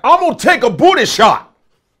Sharpton's like, I'm gonna take a booty shot.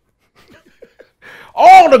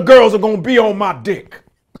 All the girls are gonna be on my dick.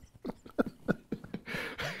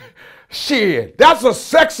 Shit, that's a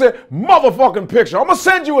sexy motherfucking picture. I'm gonna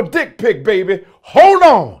send you a dick pic, baby. Hold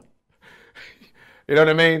on. You know what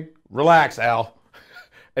I mean? Relax, Al.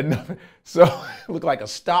 And so look like a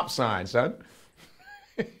stop sign, son.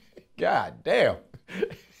 God damn.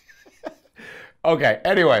 Okay,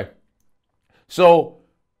 anyway. So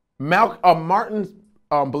Martin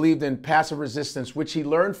believed in passive resistance, which he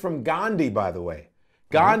learned from Gandhi, by the way.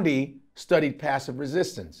 Gandhi studied passive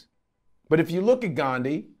resistance. But if you look at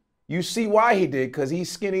Gandhi, you see why he did, because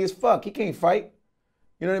he's skinny as fuck. He can't fight.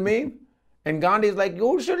 You know what I mean? And Gandhi's like,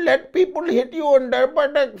 you should let people hit you in there,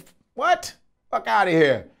 but what? Fuck out of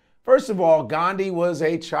here. First of all, Gandhi was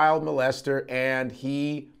a child molester, and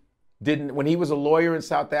when he was a lawyer in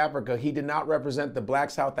South Africa, he did not represent the black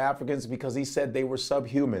South Africans because he said they were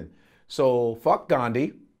subhuman. So fuck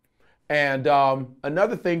Gandhi. And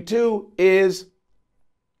another thing too is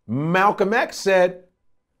Malcolm X said,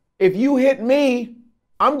 if you hit me,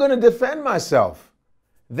 I'm gonna defend myself.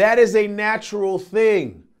 That is a natural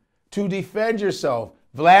thing, to defend yourself.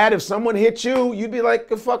 Vlad, if someone hit you, you'd be like,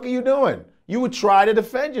 the fuck are you doing? You would try to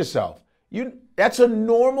defend yourself. That's a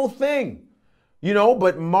normal thing.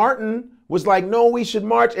 But Martin was like, no, we should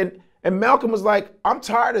march. And Malcolm was like, I'm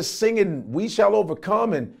tired of singing We Shall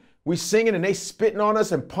Overcome, and we singing and they spitting on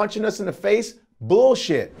us and punching us in the face.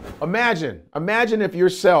 Bullshit. Imagine if your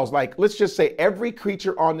cells, like, let's just say every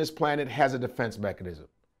creature on this planet has a defense mechanism.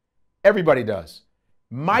 Everybody does.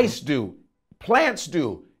 Mice do. Plants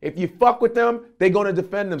do. If you fuck with them, they're going to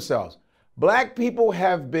defend themselves. Black people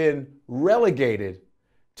have been relegated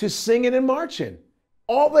to singing and marching.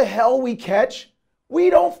 All the hell we catch, we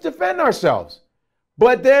don't defend ourselves.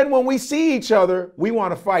 But then when we see each other, we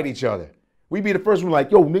want to fight each other. We be the first one like,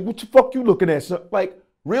 yo, nigga, what the fuck you looking at? So, like,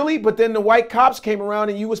 really? But then the white cops came around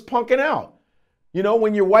and you was punking out.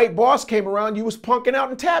 When your white boss came around, you was punking out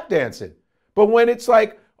and tap dancing. But when it's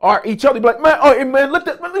like, each other be like, man, hey, man,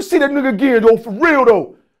 let me see that nigga again, though, for real,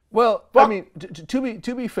 though. Well, fuck. I mean,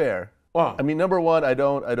 to be fair, I mean, number one, I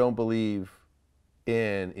don't believe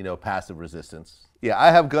in, passive resistance. Yeah,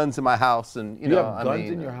 I have guns in my house, and you have guns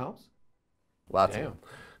in your house? Lots Damn.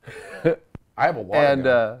 of them. I have a water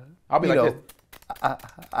gun. I'll be like this.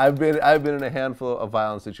 I've been in a handful of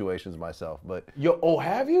violent situations myself, but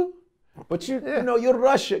have you? But you're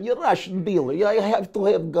Russian dealer. You have to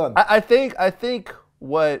have guns. I think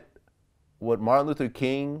what Martin Luther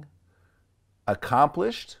King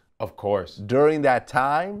accomplished, of course, during that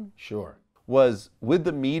time, sure, was with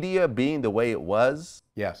the media being the way it was.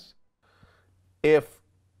 Yes. If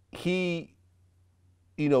he,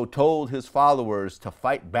 told his followers to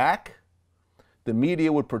fight back, the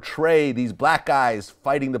media would portray these black guys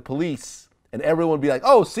fighting the police, and everyone would be like,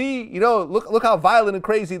 oh, see, look how violent and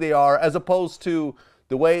crazy they are, as opposed to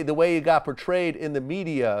the way it got portrayed in the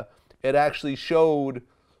media. It actually showed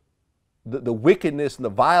the wickedness and the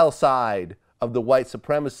vile side of the white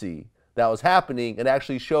supremacy that was happening, and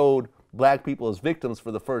actually showed black people as victims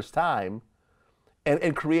for the first time,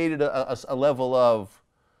 and created a level of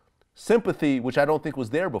sympathy which I don't think was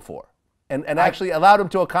there before, and actually allowed him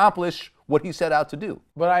to accomplish what he set out to do.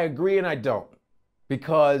 But I agree and I don't,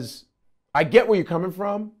 because I get where you're coming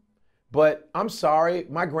from, but I'm sorry,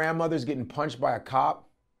 my grandmother's getting punched by a cop.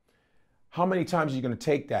 How many times are you going to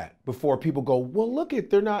take that before people go, well, look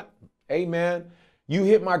they're not, hey man, you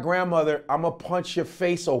hit my grandmother, I'm going to punch your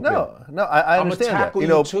face open. No, I understand that. I'm going to tackle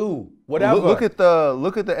you too, whatever. Look at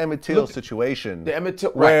the Emmett Till situation. The Emmett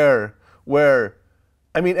Till, where,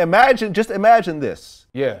 I mean, imagine this.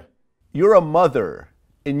 Yeah. You're a mother,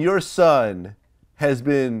 and your son has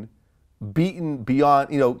been beaten beyond,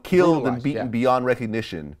 killed and beaten beyond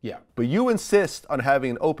recognition. Yeah. But you insist on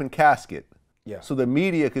having an open casket Yeah. So the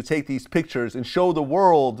media could take these pictures and show the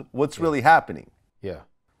world what's really happening. Yeah.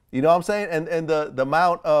 You know what I'm saying? And the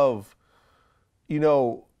amount of,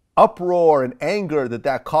 uproar and anger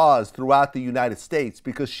that caused throughout the United States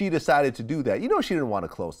because she decided to do that. She didn't want to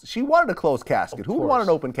close. She wanted a closed casket. Who would want an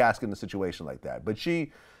open casket in a situation like that? But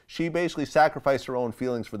she basically sacrificed her own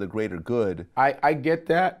feelings for the greater good. I get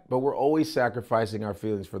that, but we're always sacrificing our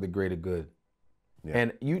feelings for the greater good. Yeah.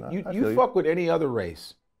 And you fuck with any other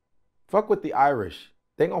race. Fuck with the Irish.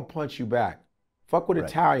 They're going to punch you back. Fuck with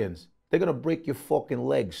Italians. They're going to break your fucking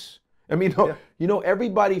legs. I mean,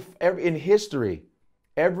 everybody in history,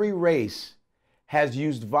 every race has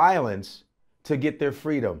used violence to get their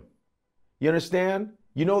freedom. You understand?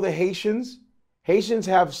 The Haitians? Haitians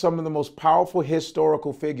have some of the most powerful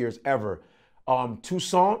historical figures ever.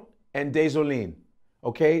 Toussaint and Desolines,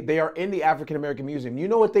 okay? They are in the African American Museum. You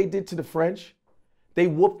know what they did to the French? They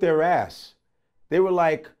whooped their ass. They were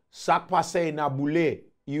like, "Sac passe na boule.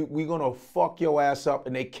 We gonna fuck your ass up,"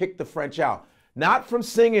 and they kicked the French out. Not from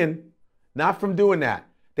singing, not from doing that.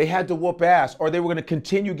 They had to whoop ass, or they were gonna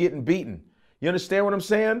continue getting beaten. You understand what I'm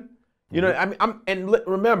saying?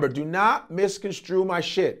 Remember, do not misconstrue my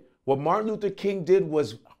shit. What Martin Luther King did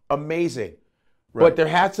was amazing, but there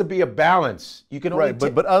has to be a balance. You can only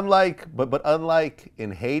but unlike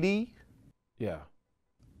in Haiti,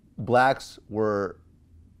 blacks were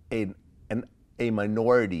a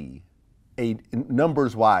minority,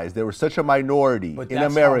 numbers wise. They were such a minority in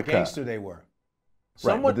America. How gangster they were.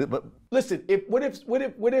 Listen,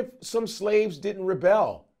 what if some slaves didn't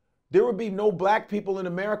rebel? There would be no black people in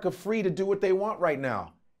America free to do what they want right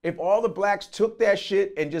now. If all the blacks took that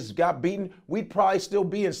shit and just got beaten, we'd probably still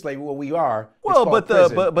be in slavery. Well, we are. Well, but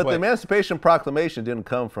the Emancipation Proclamation didn't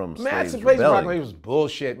come from slaves rebelling. Emancipation Proclamation was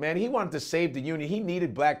bullshit, man. He wanted to save the Union. He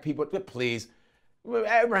needed black people. Please.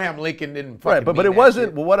 Abraham Lincoln didn't fucking but it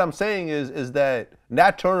wasn't. Well, what I'm saying is that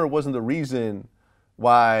Nat Turner wasn't the reason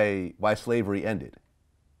why slavery ended.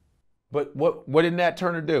 But what did Nat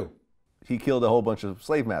Turner do? He killed a whole bunch of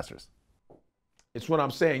slave masters. It's what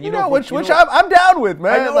I'm saying. Which I'm down with,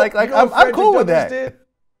 man. I'm cool with that.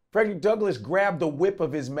 Frederick Douglass grabbed the whip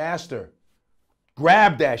of his master.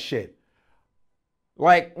 Grabbed that shit.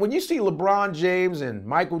 Like, when you see LeBron James and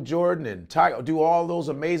Michael Jordan and Tiger do all those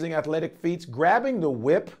amazing athletic feats, grabbing the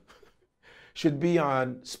whip should be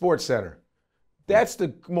on SportsCenter. That's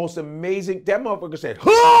the most amazing. That motherfucker said,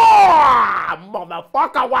 "Ha!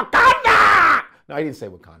 Motherfucker, Wakanda!" No, he didn't say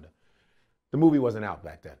Wakanda. The movie wasn't out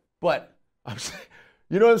back then. But,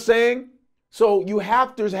 you know what I'm saying? So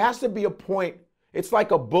there has to be a point. It's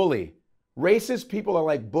like a bully. Racist people are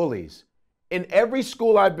like bullies. In every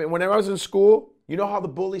school I've been, when I was in school, you know how the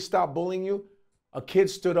bully stopped bullying you? A kid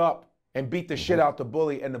stood up and beat the shit out the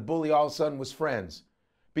bully, and the bully all of a sudden was friends.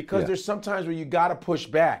 Because there's sometimes where you got to push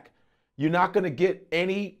back. You're not going to get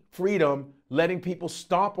any freedom letting people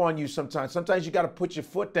stomp on you sometimes. Sometimes you got to put your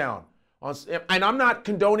foot down. And I'm not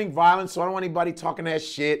condoning violence, so I don't want anybody talking that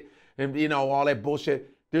shit and, all that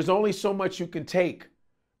bullshit. There's only so much you can take.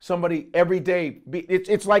 Somebody every day.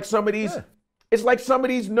 It's like some of these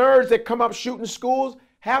nerds that come up shooting schools.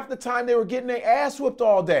 Half the time they were getting their ass whipped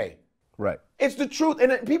all day. Right. It's the truth.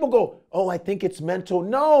 And then people go, "Oh, I think it's mental."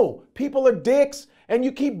 No, people are dicks, and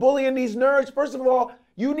you keep bullying these nerds. First of all,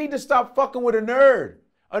 you need to stop fucking with a nerd.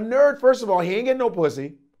 A nerd, first of all, he ain't getting no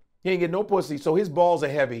pussy. He ain't getting no pussy, so his balls are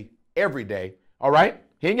heavy every day. All right?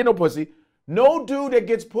 He ain't getting no pussy. No dude that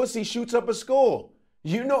gets pussy shoots up a school.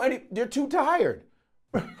 You're too tired.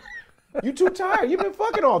 You're too tired. You've been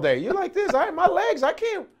fucking all day. You're like this. My legs, I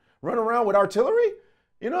can't run around with artillery.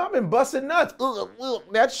 I've been busting nuts.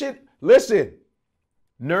 That shit. Listen,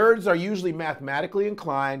 nerds are usually mathematically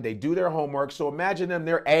inclined. They do their homework. So imagine them,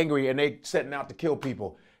 they're angry and they setting out to kill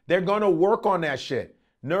people. They're going to work on that shit.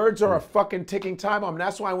 Nerds are a fucking ticking time bomb.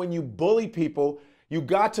 That's why when you bully people, you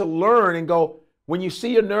got to learn and go, when you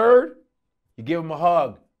see a nerd, you give them a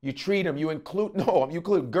hug. You treat them. You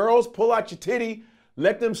include girls, pull out your titty,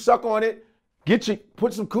 let them suck on it,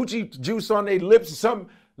 put some coochie juice on their lips or something.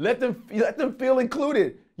 Let them feel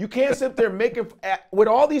included. You can't sit there with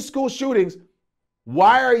all these school shootings.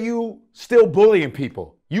 Why are you still bullying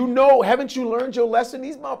people? Haven't you learned your lesson?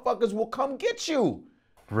 These motherfuckers will come get you.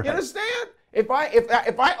 Right. You understand? If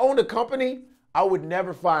I owned a company, I would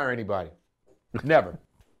never fire anybody. Never.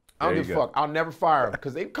 I don't give a fuck. I'll never fire them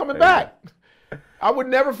because they're coming back. I would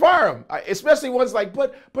never fire them, especially ones like,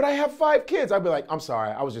 but I have 5 kids. I'd be like, "I'm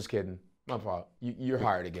sorry, I was just kidding. My fault. You're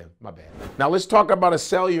hired again. My bad." Now let's talk about a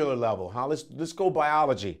cellular level, huh? Let's go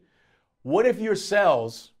biology. What if your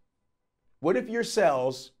cells, when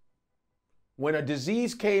a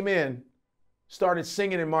disease came in, started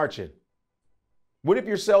singing and marching? What if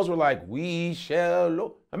your cells were like, we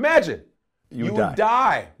shall, imagine. You would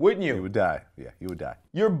die, wouldn't you? You would die. Yeah, you would die.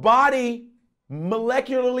 Your body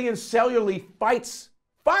molecularly and cellularly fights.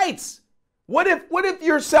 What if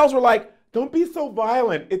your cells were like, don't be so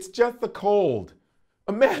violent, it's just the cold.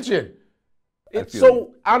 Imagine. It's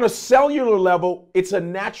so on a cellular level, it's a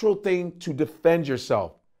natural thing to defend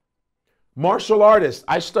yourself. Martial artists,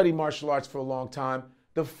 I studied martial arts for a long time.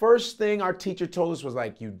 The first thing our teacher told us was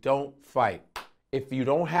like, you don't fight. If you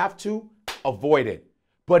don't have to, avoid it.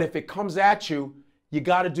 But if it comes at you, you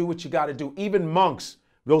got to do what you got to do. Even monks,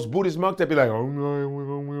 those Buddhist monks that be like, oh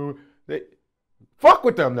no, fuck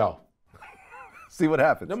with them though. See what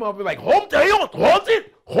happens. Them will be like, hold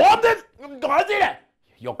it.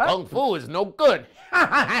 Your kung fu is no good.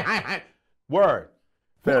 Word.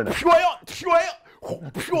 Fair enough.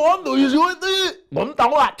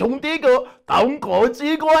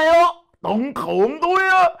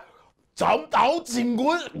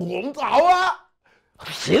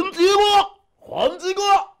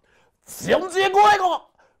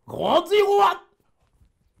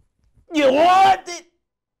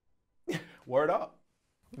 Word up.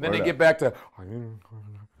 And then they get back to,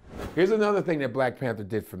 here's another thing that Black Panther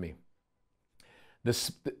did for me.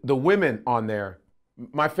 The women on there,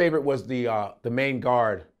 my favorite was the main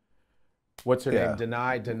guard. What's her name?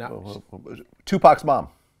 Denai. Tupac's mom.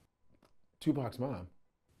 Tupac's mom.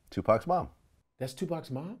 Tupac's mom. That's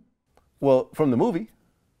Tupac's mom? Well, from the movie.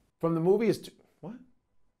 From the movie is what? What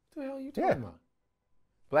the hell are you talking about?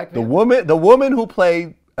 Black The Panther? the woman who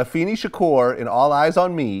played Afeni Shakur in All Eyes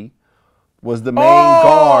on Me was the main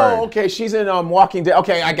guard. Okay, she's in Walking Dead.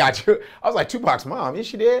 Okay, I got you. I was like, Tupac's mom, is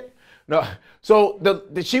she dead? No. So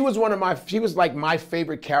she was she was like my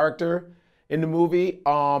favorite character in the movie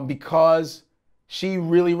because she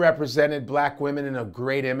really represented black women in a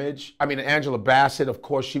great image. I mean, Angela Bassett, of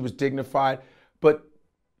course, she was dignified. But,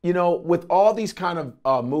 you know, with all these kind of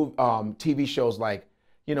TV shows like,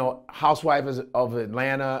 you know, Housewives of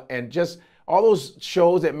Atlanta and just all those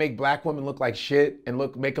shows that make black women look like shit and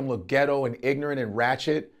make them look ghetto and ignorant and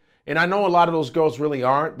ratchet. And I know a lot of those girls really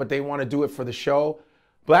aren't, but they want to do it for the show.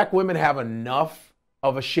 Black women have enough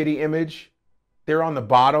of a shitty image. They're on the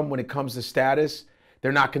bottom when it comes to status.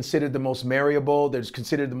 They're not considered the most marriable. They're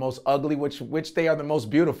considered the most ugly, which they are the most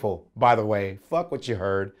beautiful, by the way. Fuck what you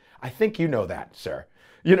heard. I think you know that, sir.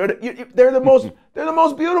 You know, they're the most, they're the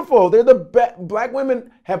most beautiful. They're the black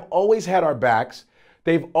women have always had our backs.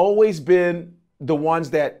 They've always been the ones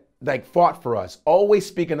that like fought for us, always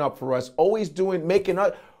speaking up for us, always making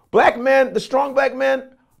us. Black men, the strong black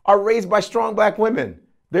men are raised by strong black women.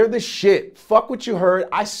 They're the shit. Fuck what you heard.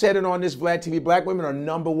 I said it on this VladTV. Black women are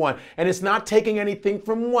 #1. And it's not taking anything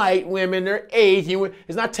from white women or Asian women.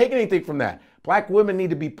 It's not taking anything from that. Black women need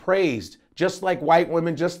to be praised, just like white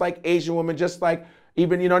women, just like Asian women, just like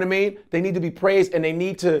even, you know what I mean? They need to be praised and they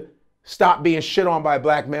need to stop being shit on by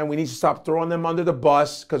black men. We need to stop throwing them under the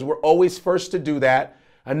bus because we're always first to do that.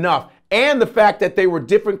 Enough. And the fact that they were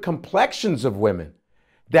different complexions of women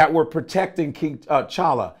that were protecting King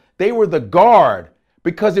T'Challa. They were the guard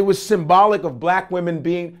because it was symbolic of black women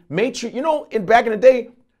being matriarch. You know, back in the day,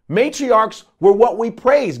 matriarchs were what we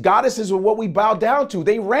praised. Goddesses were what we bowed down to.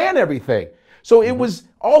 They ran everything. So it was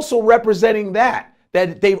also representing that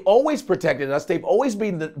they've always protected us. They've always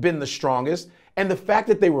been the strongest. And the fact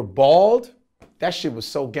that they were bald, that shit was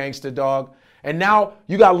so gangster, dog. And now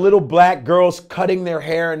you got little black girls cutting their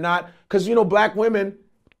hair and not, because, you know, black women,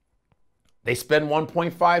 they spend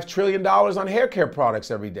 $1.5 trillion on hair care products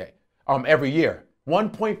every year.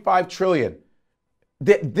 1.5 trillion.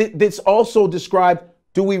 That's also described,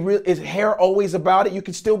 is hair always about it? You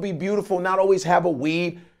can still be beautiful, not always have a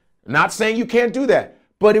weave. Not saying you can't do that,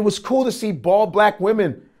 but it was cool to see bald black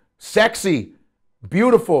women, sexy,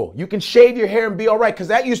 beautiful. You can shave your hair and be all right, because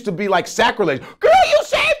that used to be like sacrilege. Girl, you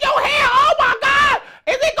shaved your hair, oh my God,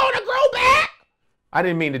 is it gonna grow back? I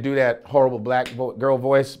didn't mean to do that horrible black girl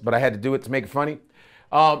voice, but I had to do it to make it funny.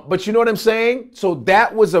 But you know what I'm saying? So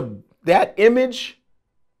that image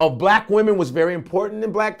of black women was very important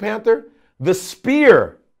in Black Panther. The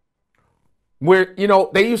spear, where, you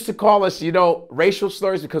know, they used to call us, you know, racial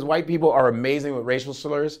slurs because white people are amazing with racial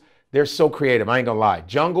slurs. They're so creative, I ain't gonna lie.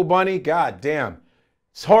 Jungle Bunny, god damn.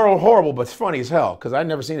 It's horrible, but it's funny as hell because I'd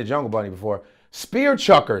never seen a Jungle Bunny before. Spear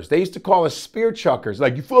chuckers, they used to call us spear chuckers.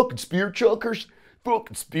 Like, you fucking spear chuckers?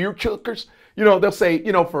 Fucking spear chuckers? You know, they'll say,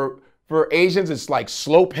 you know, for Asians, it's like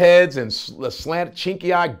slope heads and slant,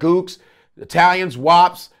 chinky-eyed gooks. Italians,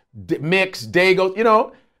 wops, mix, dagos, you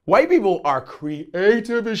know. White people are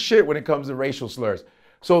creative as shit when it comes to racial slurs.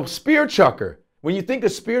 So spear chucker, When you think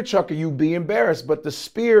of spear chucker, you'd be embarrassed, but the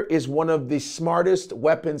spear is one of the smartest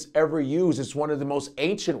weapons ever used. It's one of the most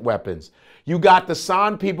ancient weapons. You got the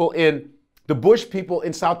San people the bush people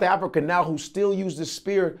in South Africa now who still use the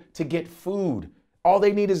spear to get food. All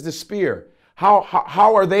they need is the spear.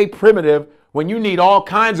 How are they primitive when you need all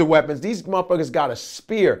kinds of weapons? These motherfuckers got a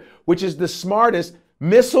spear, which is the smartest.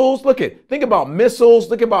 Missiles, think about missiles,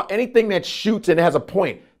 think about anything that shoots and has a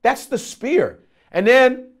point. That's the spear. And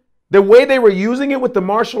then the way they were using it with the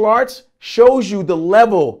martial arts shows you the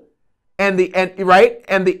level and the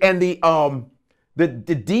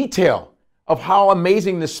detail of how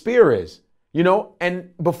amazing the spear is, you know.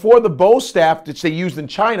 And before the bow staff that they used in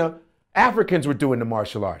China, Africans were doing the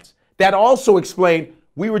martial arts. That also explained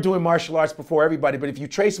we were doing martial arts before everybody. But if you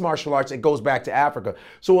trace martial arts, it goes back to Africa.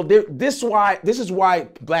 So this is why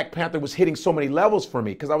Black Panther was hitting so many levels for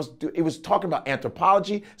me, because it was talking about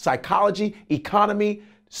anthropology, psychology, economy,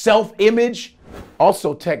 self-image,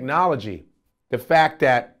 also technology. The fact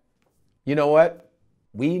that, you know what,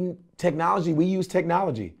 we use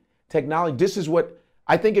technology. Technology, this is what,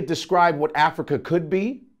 I think it described what Africa could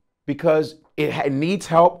be, because it needs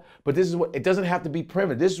help, but this is what, it doesn't have to be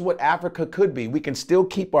primitive. This is what Africa could be. We can still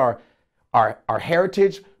keep our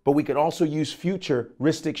heritage, but we can also use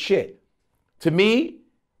futuristic shit. To me,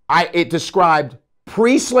 it described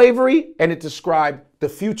pre-slavery and it described the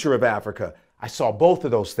future of Africa. I saw both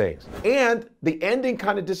of those things. And the ending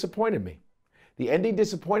kind of disappointed me. The ending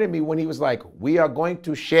disappointed me when he was like, we are going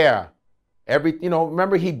to share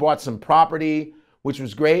remember he bought some property, which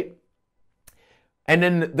was great. And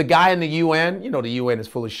then the guy in the UN, the UN is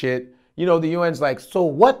full of shit. The UN's like, so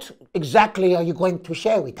what exactly are you going to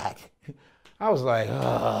share with that? I was like,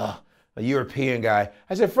 a European guy.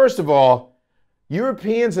 I said, first of all,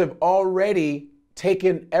 Europeans have already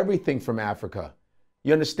taken everything from Africa.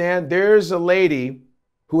 You understand? There's a lady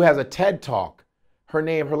who has a TED Talk. Her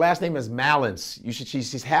last name is Malins.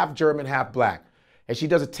 She's half German, half black. And she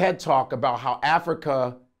does a TED Talk about how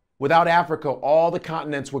without Africa, all the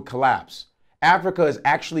continents would collapse. Africa is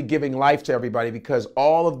actually giving life to everybody because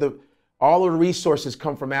all of the resources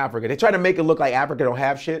come from Africa. They try to make it look like Africa don't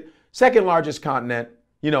have shit. Second largest continent,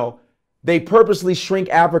 they purposely shrink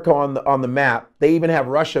Africa on the map. They even have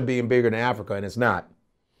Russia being bigger than Africa, and it's not.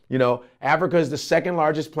 Africa is the second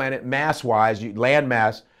largest planet mass-wise, land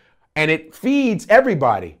mass, and it feeds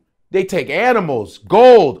everybody. They take animals,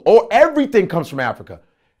 gold, or everything comes from Africa.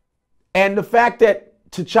 And the fact that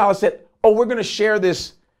T'Challa said, oh, we're going to share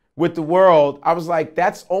this with the world, I was like,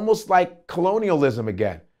 that's almost like colonialism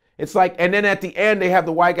again. It's like, and then at the end, they have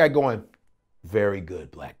the white guy going, very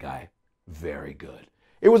good, black guy, very good.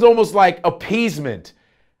 It was almost like appeasement.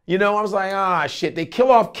 I was like, shit, they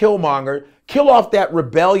kill off Killmonger, kill off that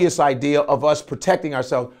rebellious idea of us protecting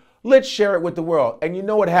ourselves. Let's share it with the world. And you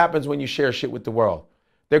know what happens when you share shit with the world?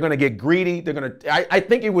 They're going to get greedy. I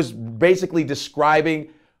think it was basically describing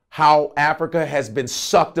how Africa has been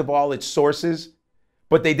sucked of all its sources,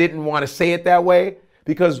 but they didn't want to say it that way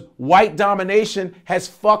because white domination has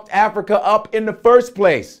fucked Africa up in the first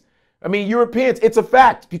place. I mean, Europeans, it's a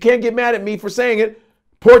fact. You can't get mad at me for saying it.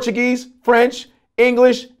 Portuguese, French,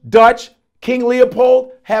 English, Dutch, King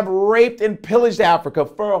Leopold have raped and pillaged Africa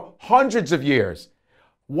for hundreds of years.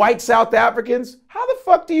 White South Africans, how the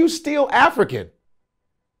fuck do you steal African?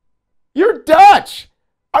 You're Dutch.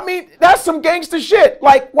 I mean, that's some gangster shit.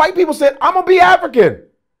 Like, white people said, I'm gonna be African.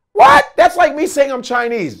 What? That's like me saying I'm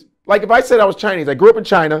Chinese. Like, if I said I was Chinese, I grew up in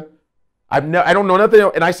China, I don't know nothing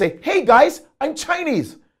else, and I say, hey guys, I'm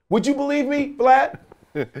Chinese. Would you believe me, Vlad?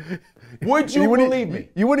 Would you believe me?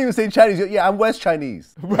 You wouldn't even say Chinese. Yeah, I'm West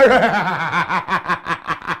Chinese.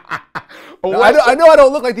 I know I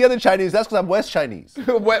don't look like the other Chinese. That's because I'm West Chinese.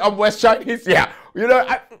 I'm West Chinese? Yeah.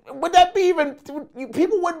 Would that be even,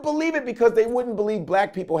 people wouldn't believe it because they wouldn't believe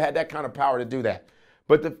black people had that kind of power to do that.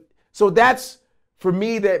 So that's, for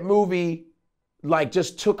me, that movie, like,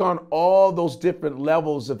 just took on all those different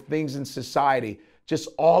levels of things in society. Just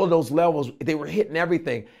all of those levels, they were hitting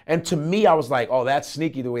everything. And to me, I was like, oh, that's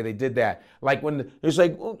sneaky the way they did that. Like when, it's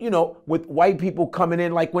like, with white people coming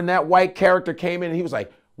in, like when that white character came in, he was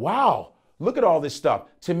like, wow, look at all this stuff.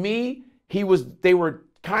 To me, they were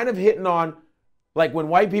kind of hitting on, like when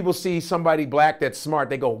white people see somebody black that's smart,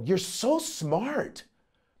 they go, you're so smart.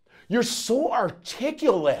 You're so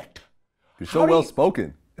articulate. You're so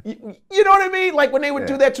well-spoken. You know what I mean? Like when they would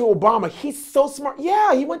do that to Obama, he's so smart.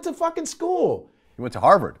 Yeah, he went to fucking school. He went to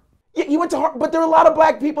Harvard. Yeah, he went to Harvard, but there are a lot of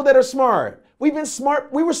black people that are smart. We've been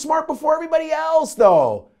smart. We were smart before everybody else,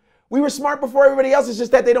 though. We were smart before everybody else. It's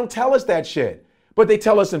just that they don't tell us that shit. But they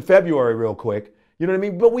tell us in February real quick. You know what I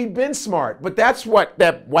mean? But we've been smart. But that's what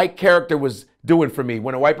that white character was doing for me.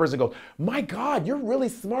 When a white person goes, my God, you're really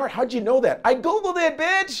smart. How'd you know that? I Googled it,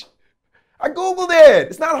 bitch. I Googled it.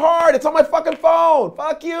 It's not hard. It's on my fucking phone.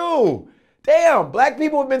 Fuck you. Damn, black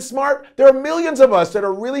people have been smart. There are millions of us that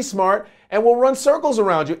are really smart and will run circles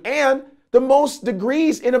around you. And the most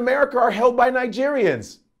degrees in America are held by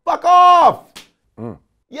Nigerians. Fuck off.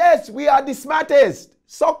 Yes, we are the smartest.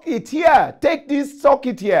 Suck it here. Take this, suck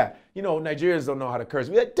it here. You know, Nigerians don't know how to curse.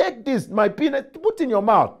 We like, take this, my peanut, put in your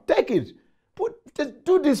mouth. Take it. Just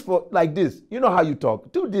do this for like this. You know how you talk.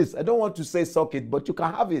 Do this. I don't want to say suck it, but you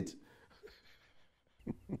can have it.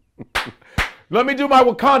 Let me do my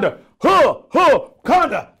Wakanda.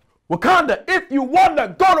 Wakanda. Wakanda. If you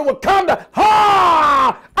wanna go to Wakanda,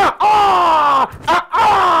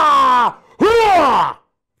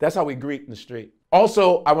 That's how we greet in the street.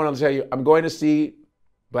 Also, I want to tell you, I'm going to see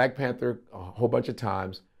Black Panther a whole bunch of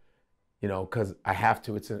times, you know, because I have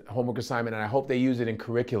to. It's a homework assignment, and I hope they use it in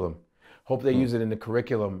curriculum. Hope they use it in the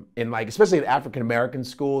curriculum, in like, especially in African American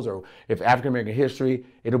schools, or if African American history,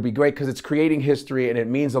 it'll be great because it's creating history and it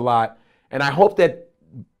means a lot. And I hope that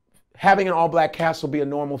having an all-black cast will be a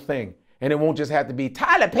normal thing, and it won't just have to be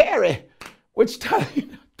Tyler Perry, which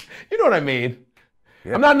you know what I mean.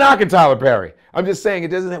 Yeah. I'm not knocking Tyler Perry. I'm just saying it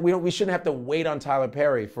doesn't. We shouldn't have to wait on Tyler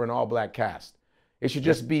Perry for an all-black cast. It should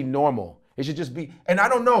just be normal. It should just be. And I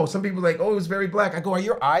don't know. Some people are like, oh, it was very black. I go, are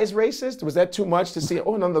your eyes racist? Was that too much to see?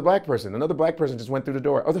 Oh, another black person. Another black person just went through the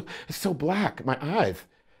door. Oh, it's so black. My eyes.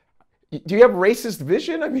 Do you have racist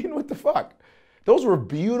vision? I mean, what the fuck? Those were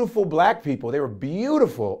beautiful black people. They were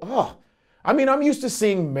beautiful. Oh, I mean, I'm used to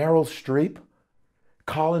seeing Meryl Streep,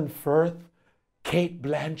 Colin Firth, Kate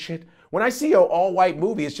Blanchett. When I see an all-white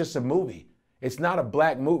movie, it's just a movie. It's not a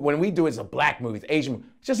black movie. When we do it, it's a black movie, it's Asian movie.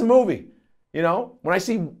 It's just a movie. You know, when I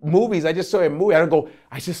see movies, I just saw a movie. I don't go,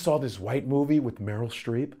 I just saw this white movie with Meryl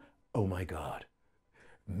Streep. Oh my God,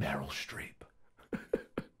 Meryl Streep.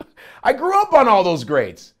 I grew up on all those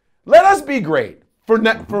greats. Let us be great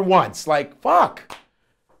for once. Like, fuck.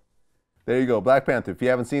 There you go, Black Panther. If you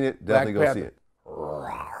haven't seen it, definitely go see it.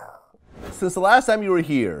 Since the last time you were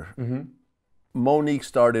here, Monique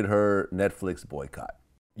started her Netflix boycott.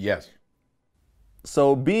 Yes.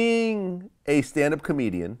 So being a stand-up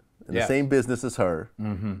comedian in the same business as her,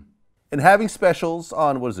 and having specials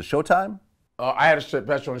on, what is it, Showtime? I had a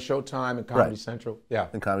special on Showtime and Comedy Central. Yeah.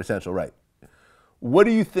 And Comedy Central, right. What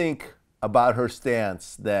do you think about her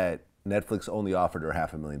stance that Netflix only offered her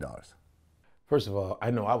 $500,000? First of all,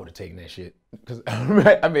 I know I would have taken that shit. Because,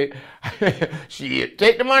 I mean, shit,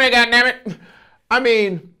 take the money, goddammit. I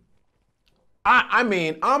mean,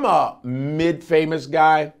 I'm a mid-famous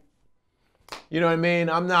guy. You know what I mean?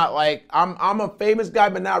 I'm not like, I'm a famous guy,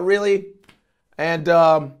 but not really. And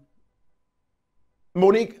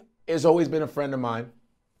Monique has always been a friend of mine.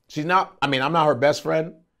 She's not, I mean, I'm not her best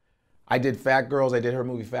friend. I did Fat Girls. I did her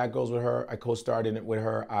movie Fat Girls with her. I co-starred in it with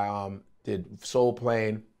her. I did Soul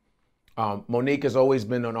Plane. Monique has always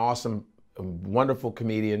been an awesome, wonderful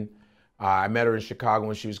comedian. I met her in Chicago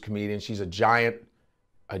when she was a comedian. She's a giant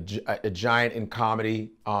in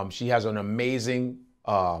comedy. She has an amazing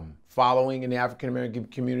following in the African American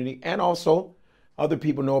community, and also other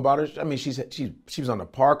people know about her. I mean, she was on the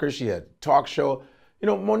Parker. She had a talk show. You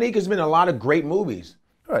know, Monique has been in a lot of great movies.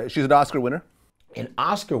 All right, she's an Oscar winner. An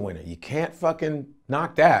Oscar winner. You can't fucking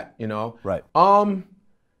knock that. You know. Right.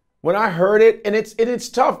 When I heard it, and it's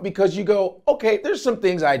tough because you go, okay, there's some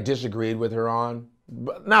things I disagreed with her on,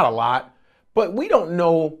 but not a lot. But we don't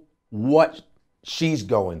know what she's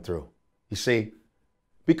going through. You see,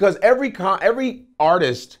 because every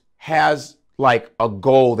artist has like a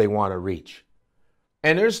goal they want to reach.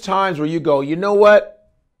 And there's times where you go, you know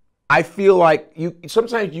what? I feel like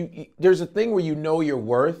sometimes there's a thing where you know your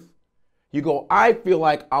worth. You go, I feel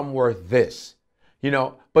like I'm worth this, you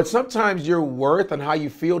know, but sometimes your worth and how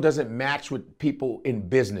you feel doesn't match with people in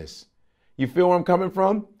business. You feel where I'm coming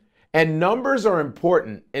from? And numbers are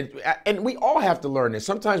important. And we all have to learn this.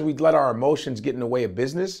 Sometimes we let our emotions get in the way of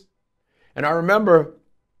business. And I remember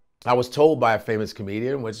I was told by a famous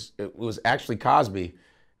comedian, which it was actually Cosby,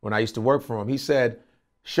 when I used to work for him. He said,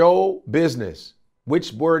 show business.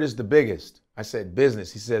 Which word is the biggest? I said,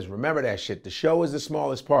 business. He says, remember that shit. The show is the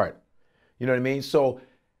smallest part. You know what I mean? So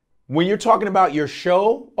when you're talking about your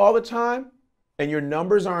show all the time and your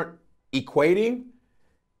numbers aren't equating,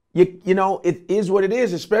 you know, it is what it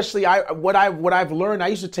is. Especially what I've learned, I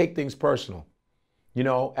used to take things personal. You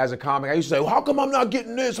know, as a comic, I used to say, well, how come I'm not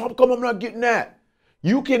getting this? How come I'm not getting that?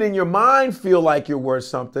 You can, in your mind, feel like you're worth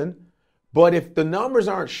something, but if the numbers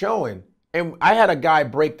aren't showing, And I had a guy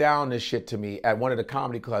break down this shit to me at one of the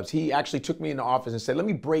comedy clubs. He actually took me in the office and said, let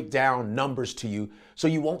me break down numbers to you so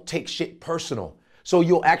you won't take shit personal. So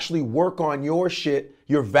you'll actually work on your shit,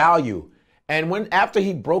 your value. And after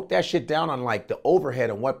he broke that shit down on like the overhead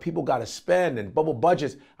and what people got to spend and bubble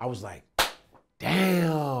budgets, I was like,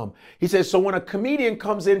 damn. He says, so when a comedian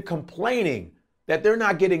comes in complaining that they're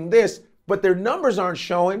not getting this, but their numbers aren't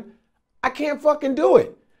showing, I can't fucking do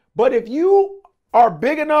it. But if you are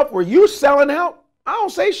big enough where you selling out, I don't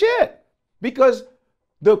say shit. Because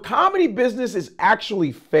the comedy business is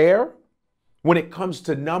actually fair when it comes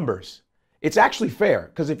to numbers. It's actually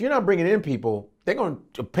fair, because if you're not bringing in people, they're going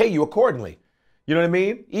to pay you accordingly. You know what I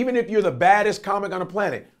mean? Even if you're the baddest comic on the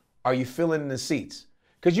planet, are you filling in the seats?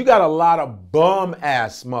 Because you got a lot of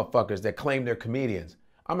bum-ass motherfuckers that claim they're comedians.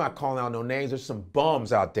 I'm not calling out no names. There's some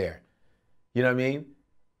bums out there. You know what I mean?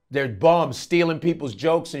 There's bums stealing people's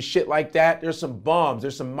jokes and shit like that. There's some bums.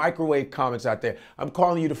 There's some microwave comics out there. I'm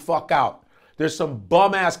calling you the fuck out. There's some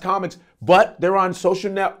bum-ass comics, but they're on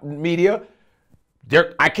social media.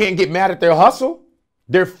 I can't get mad at their hustle.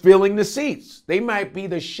 They're filling the seats. They might be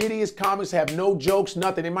the shittiest comics, have no jokes,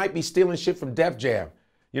 nothing. They might be stealing shit from Def Jam.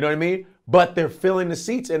 You know what I mean? But they're filling the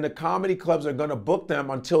seats, and the comedy clubs are going to book them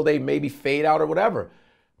until they maybe fade out or whatever.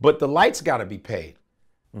 But the lights got to be paid.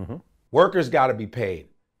 Mm-hmm. Workers got to be paid.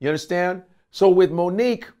 You understand? So with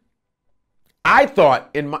Monique, I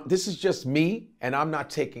thought, this is just me, and I'm not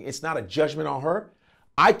taking, it's not a judgment on her.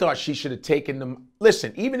 I thought she should have taken them.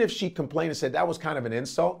 Listen, even if she complained and said that was kind of an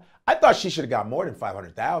insult, I thought she should have got more than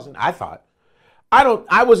 500,000. I thought.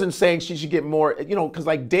 I wasn't saying she should get more, you know, because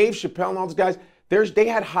like Dave Chappelle and all those guys, they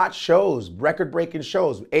had hot shows, record-breaking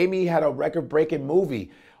shows. Amy had a record-breaking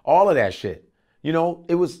movie, all of that shit. You know,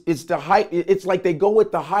 it's the hype. It's like they go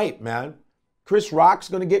with the hype, man. Chris Rock's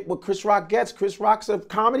going to get what Chris Rock gets. Chris Rock's a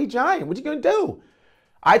comedy giant. What are you going to do?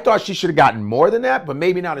 I thought she should have gotten more than that, but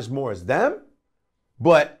maybe not as more as them.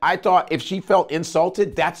 But I thought if she felt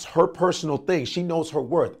insulted, that's her personal thing. She knows her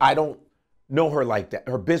worth. I don't know her like that,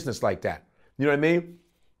 her business like that. You know what I mean?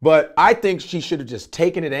 But I think she should have just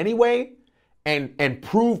taken it anyway and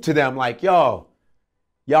proved to them like, yo,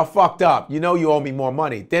 y'all fucked up. You know you owe me more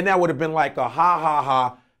money. Then that would have been like a ha, ha,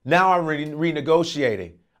 ha. Now I'm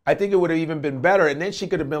renegotiating. I think it would have even been better. And then she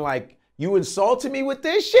could have been like, you insulted me with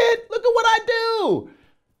this shit? Look at what I do.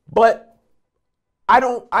 But I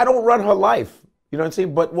don't run her life. You know what I'm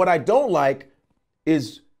saying? But what I don't like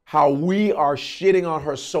is how we are shitting on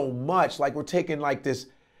her so much. Like we're taking like this.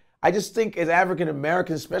 I just think as African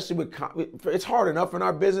Americans, especially with, it's hard enough in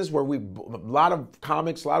our business where a lot of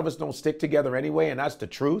comics, a lot of us don't stick together anyway. And that's the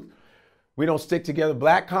truth. We don't stick together.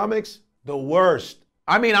 Black comics, the worst.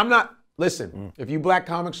 I mean, listen, if you black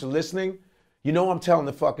comics are listening, you know I'm telling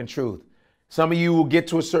the fucking truth. Some of you will get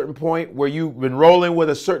to a certain point where you've been rolling with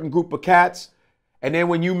a certain group of cats, and then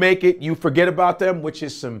when you make it, you forget about them, which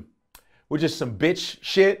is some bitch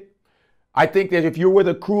shit. I think that if you're with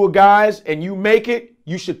a crew of guys and you make it,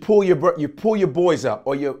 you should pull your boys up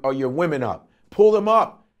or your women up. Pull them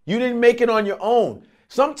up. You didn't make it on your own.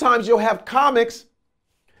 Sometimes you'll have comics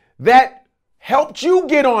that helped you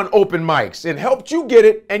get on open mics and helped you get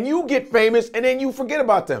it, and you get famous, and then you forget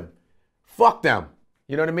about them. Fuck them.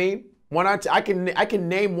 You know what I mean? I can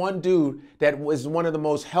name one dude that was one of the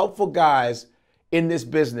most helpful guys in this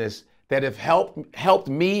business that have helped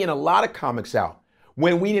me and a lot of comics out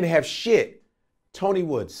when we didn't have shit. Tony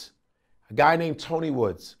Woods, a guy named Tony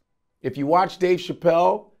Woods. If you watch Dave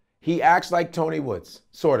Chappelle, he acts like Tony Woods,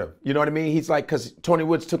 sort of. You know what I mean? He's like, because Tony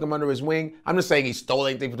Woods took him under his wing. I'm not saying he stole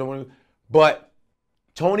anything from Tony Woods, but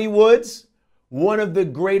Tony Woods, one of the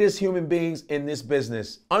greatest human beings in this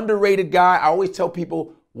business. Underrated guy. I always tell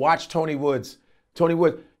people, watch Tony Woods. Tony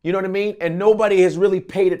Woods, you know what I mean? And nobody has really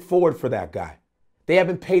paid it forward for that guy. They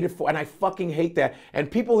haven't paid it forward, and I fucking hate that. And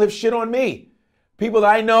people have shit on me. People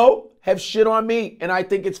that I know have shit on me, and I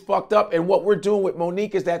think it's fucked up. And what we're doing with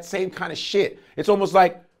Monique is that same kind of shit. It's almost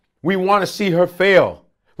like we want to see her fail.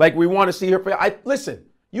 Like we want to see her fail. Listen,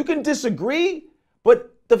 you can disagree,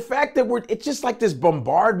 but the fact that it's just like this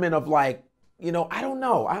bombardment of like, you know, I don't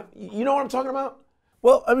know. You know what I'm talking about?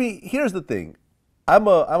 Well, I mean, here's the thing. I'm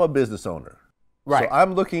a business owner. Right. So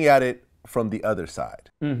I'm looking at it from the other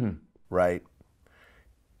side. Mm-hmm. Right?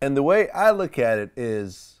 And the way I look at it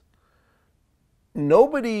is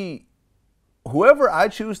whoever I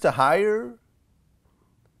choose to hire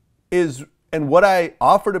and what I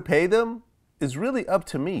offer to pay them is really up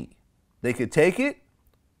to me. They could take it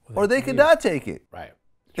or they could not take it. Right.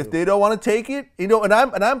 If they don't want to take it, you know, and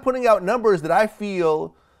I'm putting out numbers that I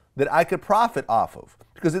feel that I could profit off of.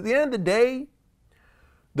 Because at the end of the day,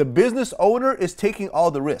 the business owner is taking all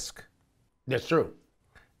the risk. That's true.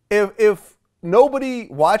 If nobody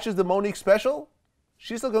watches the Monique special,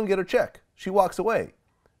 she's still gonna get her check. She walks away.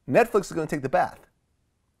 Netflix is gonna take the bath.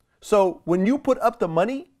 So when you put up the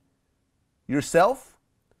money yourself,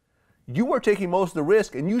 you are taking most of the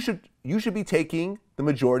risk, and you should be taking the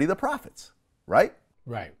majority of the profits, right?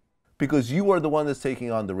 Right. Because you are the one that's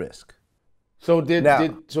taking on the risk. So did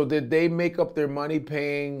they make up their money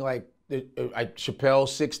paying like Chappelle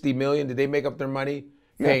 $60 million? Did they make up their money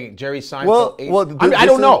paying Jerry Seinfeld? I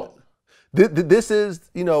don't know. This is,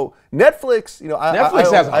 Netflix.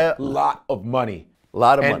 Netflix has a lot of money. A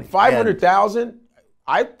lot of money. 500,000.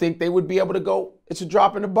 I think they would be able to go. It's a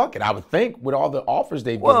drop in the bucket, I would think, with all the offers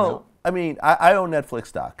they've given out. I mean, I own Netflix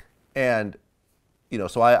stock, and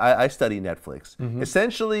so I study Netflix. Mm-hmm.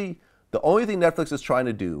 Essentially, the only thing Netflix is trying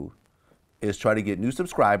to do is try to get new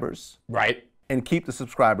subscribers, right, and keep the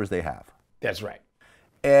subscribers they have. That's right.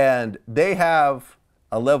 And they have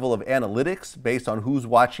a level of analytics based on who's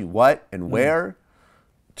watching what and where,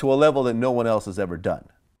 to a level that no one else has ever done.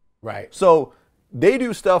 Right. So they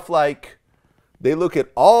do stuff like they look at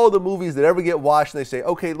all the movies that ever get watched, and they say,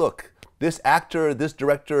 okay, look, this actor, this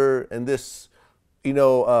director, and this,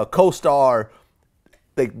 co-star,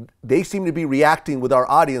 they seem to be reacting with our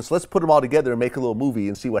audience. Let's put them all together and make a little movie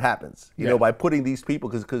and see what happens. By putting these people,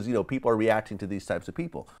 because people are reacting to these types of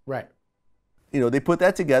people. Right. They put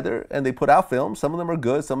that together and they put out films. Some of them are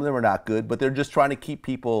good, some of them are not good, but they're just trying to keep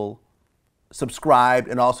people subscribed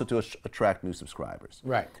and also to attract new subscribers.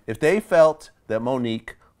 Right. If they felt that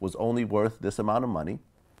Monique was only worth this amount of money,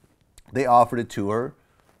 they offered it to her.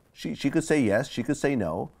 She could say yes, she could say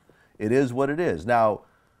no. It is what it is. Now,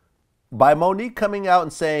 by Monique coming out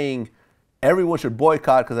and saying everyone should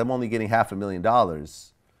boycott because I'm only getting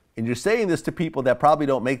 $500,000, and you're saying this to people that probably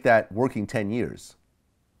don't make that working 10 years.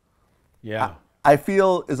 Yeah. I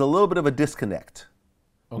feel is a little bit of a disconnect,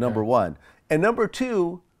 number one. And number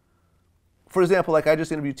two, for example, like I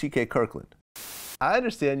just interviewed TK Kirkland. I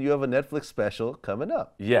understand you have a Netflix special coming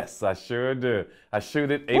up. Yes, I sure do. I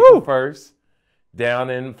shoot it April 1st down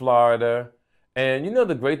in Florida. And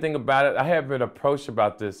the great thing about it, I have been approached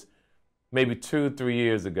about this maybe 2-3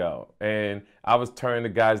 years ago. And I was turning the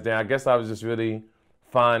guys down. I guess I was just really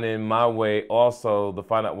finding my way also to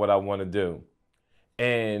find out what I want to do.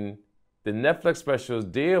 And the Netflix special is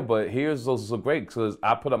deal, but here's also great because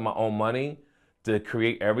I put up my own money to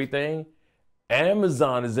create everything.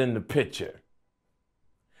 Amazon is in the picture.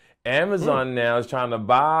 Amazon now is trying to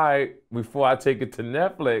buy before I take it to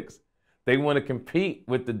Netflix. They want to compete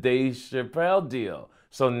with the Dave Chappelle deal.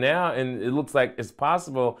 So now, and it looks like it's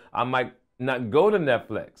possible I might not go to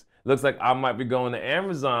Netflix. It looks like I might be going to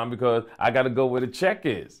Amazon because I got to go where the check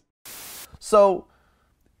is. So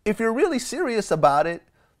if you're really serious about it,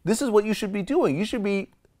 this is what you should be doing. You should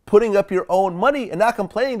be putting up your own money and not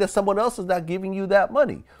complaining that someone else is not giving you that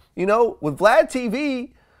money. With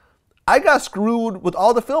VladTV, I got screwed with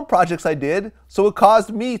all the film projects I did, so it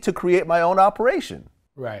caused me to create my own operation.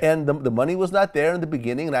 Right. And the money was not there in the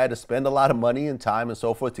beginning, and I had to spend a lot of money and time and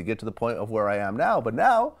so forth to get to the point of where I am now. But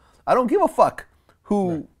now, I don't give a fuck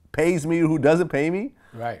who pays me or who doesn't pay me.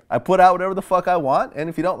 Right. I put out whatever the fuck I want, and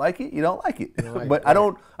if you don't like it, you don't like it. But I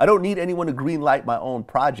don't need anyone to green light my own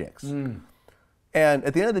projects. And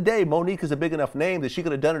at the end of the day, Monique is a big enough name that she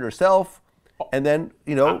could have done it herself, and then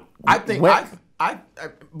I think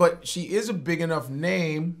but she is a big enough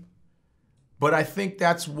name. But I think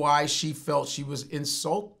that's why she felt she was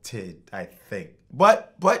insulted, I think.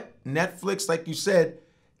 But Netflix, like you said,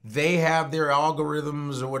 they have their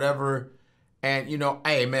algorithms or whatever. And,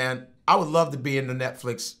 hey, man, I would love to be in the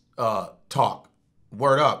Netflix talk.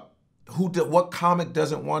 Word up. What comic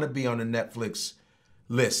doesn't want to be on the Netflix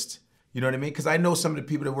list? You know what I mean? Because I know some of the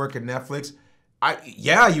people that work at Netflix.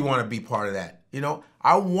 You want to be part of that.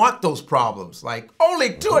 I want those problems. Like,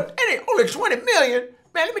 only 20 million?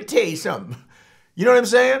 Man, let me tell you something. You know what I'm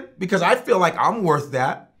saying? Because I feel like I'm worth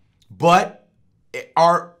that, but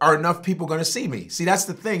are enough people going to see me? See, that's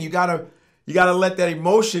the thing. You gotta let that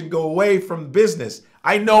emotion go away from business.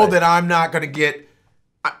 I know that I'm not going to get,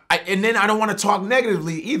 and then I don't want to talk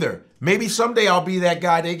negatively either. Maybe someday I'll be that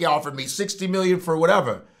guy. They offered me $60 million for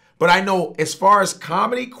whatever. But I know as far as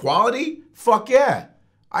comedy quality, fuck yeah,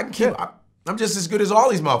 I can keep. I'm just as good as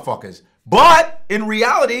all these motherfuckers. But in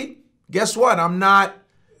reality, guess what? I'm not.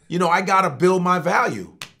 I got to build my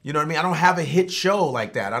value. You know what I mean? I don't have a hit show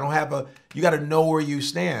like that. I don't have you got to know where you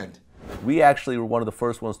stand. We actually were one of the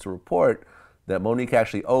first ones to report that Monique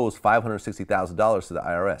actually owes $560,000 to the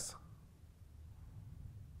IRS.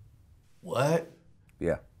 What?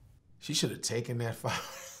 Yeah. She should have taken that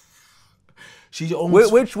She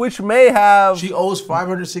owns which may have she owes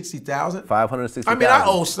 $560,000. 560. I mean, I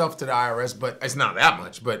owe stuff to the IRS, but it's not that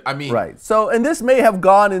much. But I mean, right. So, and this may have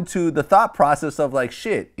gone into the thought process of like,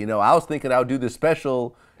 shit. You know, I was thinking I would do this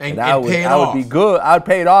special, and I would be good. I'd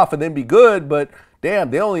pay it off and then be good. But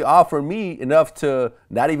damn, they only offer me enough to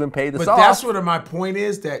not even pay this off. But that's what my point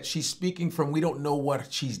is, that she's speaking from, we don't know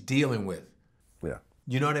what she's dealing with. Yeah.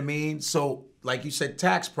 You know what I mean? So, like you said,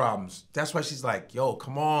 tax problems. That's why she's like, yo,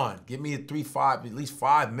 come on, give me at least $5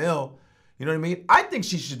 million. You know what I mean? I think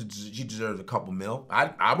she deserves a couple mil.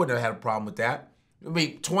 I wouldn't have had a problem with that. I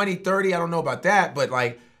mean, 20, 30, I don't know about that. But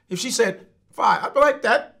like, if she said 5, I'd be like,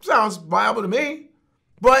 that sounds viable to me.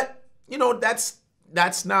 But, you know, that's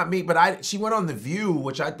not me. But she went on The View,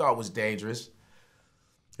 which I thought was dangerous.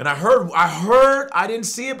 And I heard, I didn't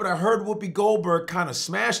see it, but I heard Whoopi Goldberg kind of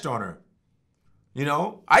smashed on her. You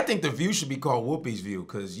know, I think The View should be called Whoopi's View,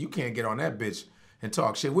 because you can't get on that bitch and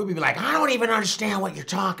talk shit. Whoopi be like, I don't even understand what you're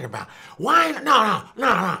talking about. Why? No.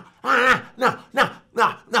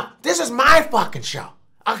 This is my fucking show,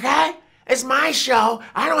 okay? It's my show.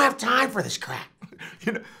 I don't have time for this crap.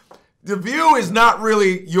 You know, The View is not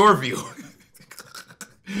really your view.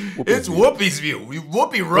 It's Whoopi's view.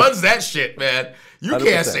 Whoopi runs that shit, man. You 100%.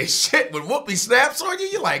 Can't say shit when Whoopi snaps on you.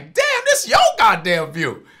 You're like, damn, this your goddamn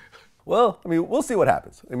view. Well, I mean, we'll see what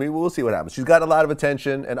happens. She's got a lot of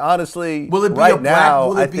attention, and honestly, will it be right now,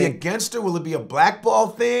 will it be against her? Will it be a blackball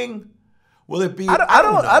thing? Will it be? I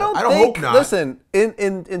don't think, hope not. Listen,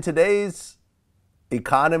 in today's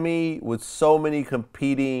economy with so many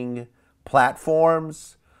competing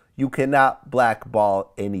platforms, you cannot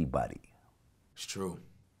blackball anybody. It's true.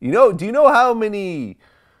 You know, do you know how many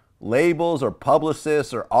labels or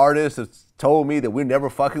publicists or artists have told me that we're never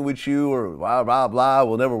fucking with you or blah, blah, blah,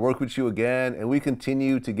 we'll never work with you again, and we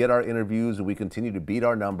continue to get our interviews and we continue to beat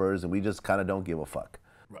our numbers and we just kind of don't give a fuck.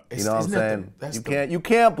 Right. You know what I'm saying? You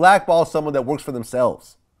can't blackball someone that works for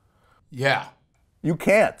themselves. Yeah. You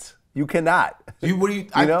can't. You cannot. I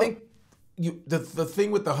think the thing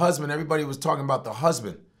with the husband, everybody was talking about the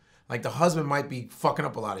husband. Like the husband might be fucking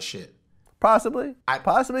up a lot of shit. Possibly,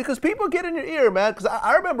 because people get in your ear, man. Because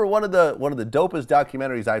I remember one of the dopest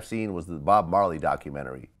documentaries I've seen was the Bob Marley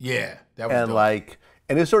documentary. Yeah, that was dope.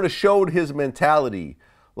 And it sort of showed his mentality.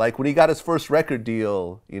 Like when he got his first record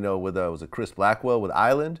deal, you know, with was it Chris Blackwell with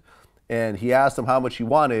Island, and he asked him how much he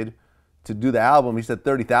wanted to do the album. He said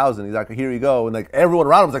 30,000. He's like, here you go. And like everyone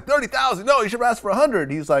around him was like, 30,000? No, you should ask for 100.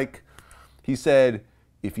 He said,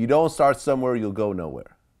 if you don't start somewhere, you'll go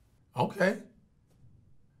nowhere. Okay.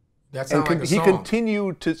 That sounds like a he song.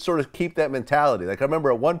 continued to sort of keep that mentality. Like I remember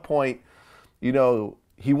at one point, you know,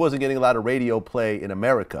 he wasn't getting a lot of radio play in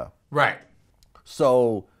America. Right.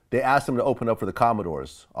 So they asked him to open up for the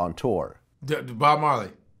Commodores on tour. Bob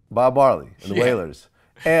Marley and the Wailers.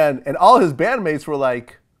 And all his bandmates were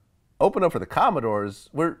like, open up for the Commodores?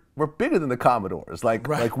 We're bigger than the Commodores.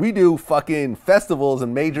 Like we do fucking festivals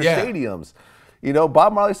and major stadiums. You know,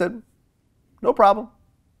 Bob Marley said, no problem.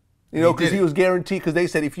 You know, because he was guaranteed, because they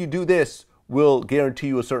said, if you do this, we'll guarantee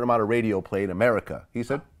you a certain amount of radio play in America. He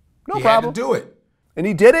said, no problem. He had to do it. And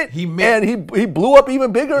he did it. He blew up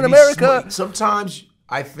even bigger in America. Sometimes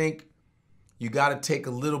I think you got to take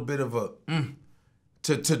a little bit of a,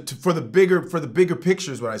 for the bigger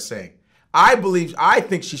picture is what I say. I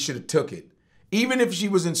think she should have took it. Even if she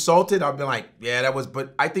was insulted, I'd be like, yeah, that was,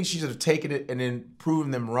 but I think she should have taken it and then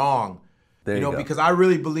proven them wrong. There you go. Because I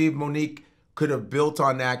really believe Monique could have built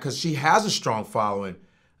on that, because she has a strong following.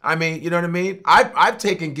 I mean, you know what I mean? I've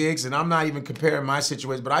taken gigs, and I'm not even comparing my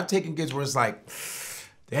situation, but I've taken gigs where it's like,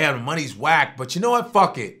 damn, the money's whack, but you know what?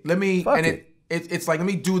 Fuck it. It's like, let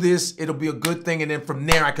me do this. It'll be a good thing, and then from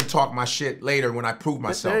there I can talk my shit later when I prove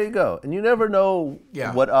myself. There you go. And you never know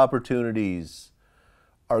what opportunities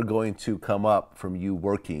are going to come up from you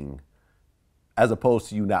working as opposed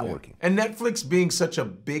to you not working. And Netflix being such a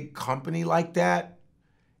big company like that,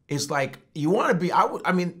 it's like, you want to be,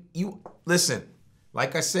 listen,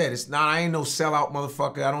 like I said, I ain't no sellout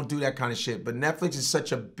motherfucker. I don't do that kind of shit. But Netflix is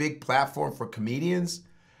such a big platform for comedians.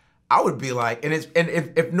 I would be like,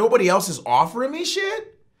 if nobody else is offering me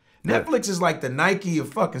shit, Netflix is like the Nike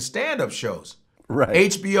of fucking stand-up shows.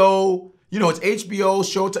 Right. HBO, you know, it's HBO,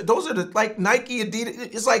 Showtime. Those are the, like, Nike,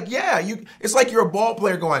 Adidas. It's like, it's like you're a ball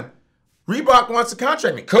player going, Reebok wants to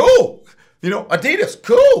contract me. Cool. You know, Adidas,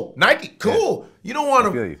 cool. Nike, cool. Yeah. You don't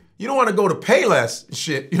want to go to Payless and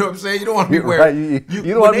shit. You know what I'm saying? You don't want to be wearing. You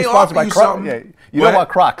don't want to be sponsored by Crocs. Yeah. You don't want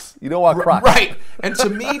Crocs. You don't want Crocs. Right. And to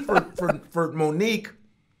me, for Monique,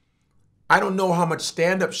 I don't know how much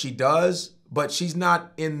stand-up she does, but she's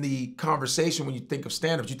not in the conversation when you think of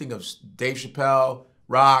stand-ups. You think of Dave Chappelle,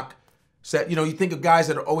 Rock, you know, you think of guys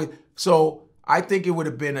that are always. So I think it would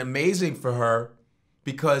have been amazing for her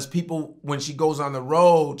because people, when she goes on the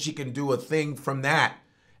road, she can do a thing from that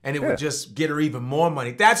and it would just get her even more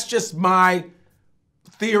money. That's just my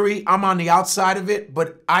theory. I'm on the outside of it,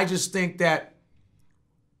 but I just think that,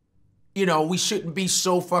 you know, we shouldn't be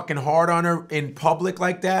so fucking hard on her in public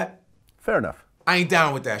like that. Fair enough. I ain't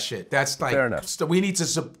down with that shit. That's like, fair enough. So we need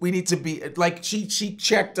to be like, she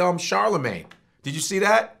checked Charlemagne. Did you see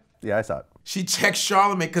that? Yeah, I saw it. She checked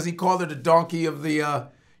Charlemagne because he called her the donkey of the,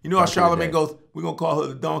 you know how Charlemagne goes, we're going to call her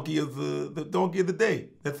the donkey of the donkey of the day.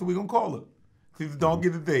 That's what we're going to call her. She's the donkey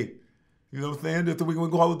of the day. You know what I'm saying? That's what we're going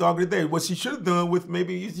to call her the donkey of the day. What she should have done with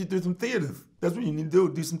maybe you should do some theaters. That's what you need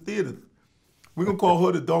to do some theaters. We're going to call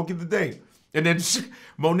her the donkey of the day. And then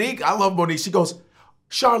Monique, I love Monique. She goes,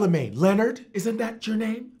 Charlemagne, Leonard, isn't that your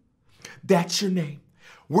name? That's your name.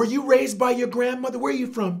 Were you raised by your grandmother? Where are you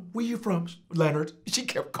from? Where you from, Leonard? She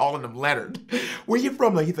kept calling him Leonard. Where you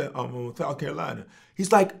from? Like he said, I'm from South Carolina.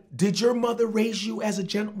 He's like, did your mother raise you as a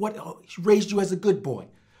what? She raised you as a good boy,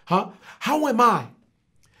 huh? How am I?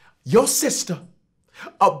 Your sister.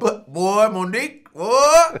 But boy, Monique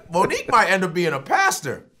might end up being a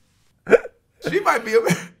pastor. She might be a.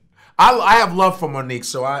 I have love for Monique,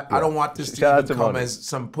 so I don't want this to even come as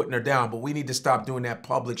some putting her down, but we need to stop doing that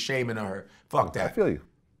public shaming of her. Fuck that. I feel you.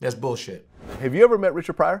 That's bullshit. Have you ever met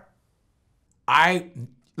Richard Pryor?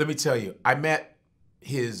 Let me tell you, I met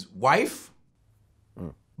his wife,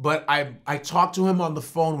 but I talked to him on the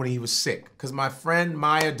phone when he was sick, because my friend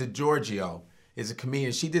Maya DeGiorgio is a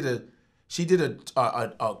comedian. She did a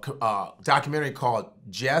documentary called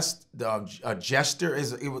Jester.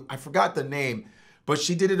 I forgot the name. But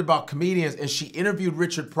she did it about comedians, and she interviewed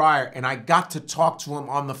Richard Pryor, and I got to talk to him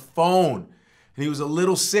on the phone. And he was a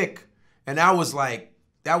little sick, and that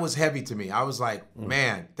was heavy to me. I was like,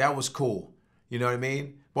 man, that was cool. You know what I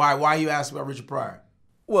mean? Why you asked about Richard Pryor?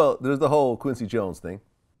 Well, there's the whole Quincy Jones thing.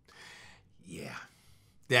 Yeah,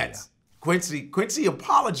 Quincy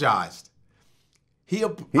apologized.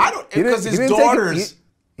 Because his daughters.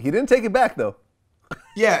 He didn't take it back though.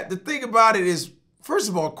 Yeah, the thing about it is, first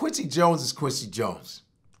of all, Quincy Jones is Quincy Jones.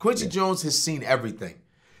 Quincy Jones has seen everything.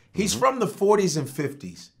 He's from the 40s and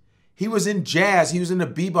 50s. He was in jazz. He was in the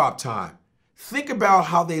bebop time. Think about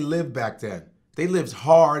how they lived back then. They lived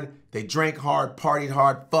hard. They drank hard, partied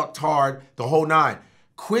hard, fucked hard, the whole nine.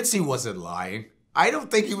 Quincy wasn't lying. I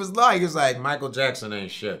don't think he was lying. He was like, Michael Jackson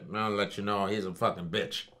ain't shit. I'll let you know he's a fucking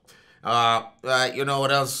bitch. You know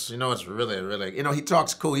what else? You know, it's really, you know, he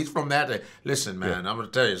talks cool. He's from that day. Listen, man, I'm going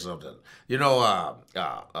to tell you something. You know,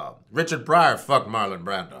 Richard Pryor fucked Marlon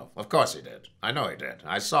Brando. Of course he did. I know he did.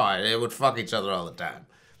 I saw it. They would fuck each other all the time.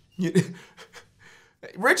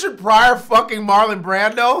 Richard Pryor fucking Marlon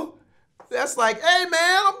Brando? That's like, hey,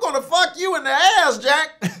 man, I'm going to fuck you in the ass,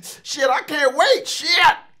 Jack. Shit, I can't wait.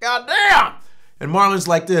 Shit. Goddamn. And Marlon's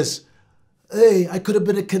like this. Hey, I could have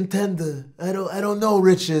been a contender. I don't know,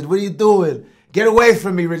 Richard. What are you doing? Get away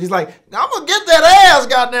from me, Richard. He's like, I'm gonna get that ass,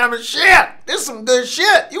 goddamn it. Shit. This is some good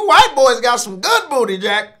shit. You white boys got some good booty,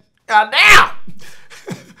 Jack. Goddamn.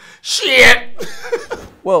 Shit.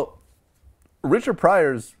 Well, Richard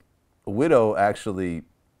Pryor's widow actually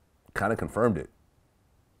kind of confirmed it.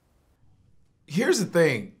 Here's the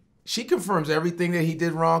thing. She confirms everything that he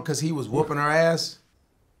did wrong because he was whooping her ass.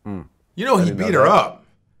 You know, he beat her up.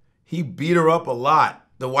 He beat her up a lot.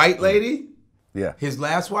 The white lady, his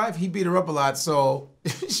last wife, he beat her up a lot. So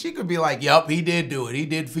she could be like, yup, he did do it.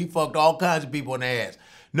 He fucked all kinds of people in the ass.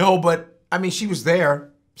 No, but I mean, she was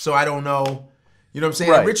there. So I don't know. You know what I'm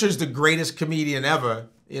saying? Right. Richard's the greatest comedian ever,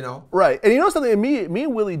 you know? Right. And you know something? Me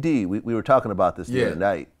and Willie D, we were talking about this the other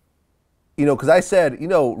night. You know, because I said, you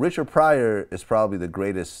know, Richard Pryor is probably the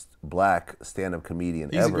greatest black stand-up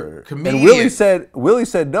comedian ever. And Willie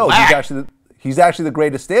said no, he's actually the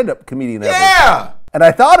greatest stand-up comedian ever. Yeah. And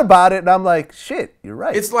I thought about it, and I'm like, shit, you're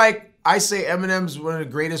right. It's like I say Eminem's one of the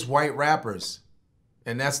greatest white rappers,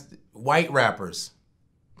 and that's white rappers.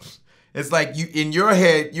 It's like you in your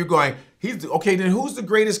head, you're going, okay, then who's the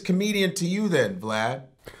greatest comedian to you then, Vlad?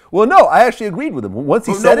 Well, no, I actually agreed with him. Once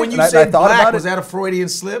he said it, when you said I thought black, about it. Was that a Freudian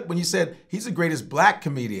slip? When you said he's the greatest black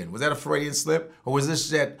comedian, was that a Freudian slip? Or was this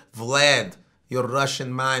that Vlad, your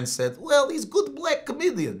Russian mind said, well, he's good black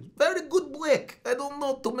comedian. Very good black. I don't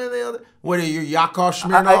know too many other. What are you, Yakov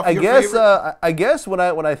Smirnoff? I guess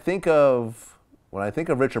when I think of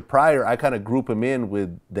Richard Pryor, I kind of group him in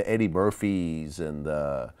with the Eddie Murphys and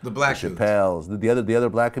the black Chappelles, the other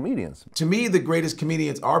black comedians. To me, the greatest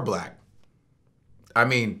comedians are black. I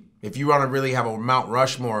mean, if you want to really have a Mount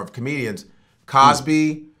Rushmore of comedians,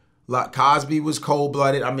 Cosby was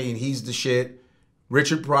cold-blooded. I mean, he's the shit.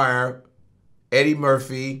 Richard Pryor, Eddie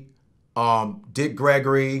Murphy, Dick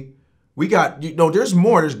Gregory, We got, there's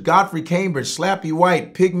more. There's Godfrey Cambridge, Slappy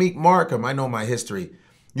White, Pig Meek Markham. I know my history.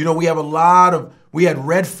 We have we had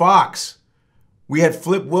Red Fox. We had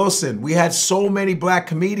Flip Wilson. We had so many black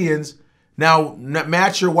comedians. Now,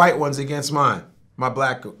 match your white ones against mine, my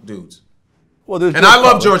black dudes. Well, there's and I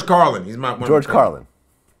love George Carlin. He's my one. George Carlin.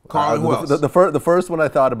 Carlin, who else? The first one I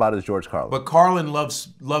thought about is George Carlin. But Carlin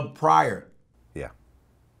loved Pryor. Yeah.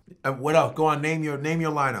 What else? Go on, name your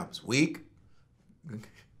lineups. Weak.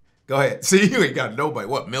 Go ahead. See, you ain't got nobody.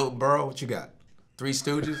 What? Milton Berle? What you got? Three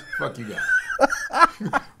Stooges? Fuck you got.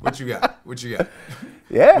 What you got? What you got?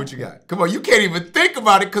 Yeah. What you got? Come on, you can't even think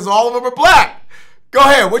about it because all of them are black. Go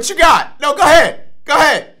ahead. What you got? No, go ahead. Go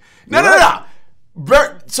ahead. No.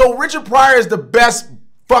 So Richard Pryor is the best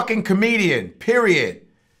fucking comedian. Period.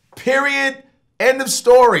 End of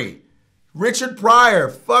story. Richard Pryor.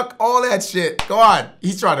 Fuck all that shit. Go on.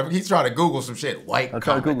 He's trying to Google some shit. I'm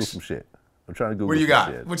trying to Google some shit. What do you got?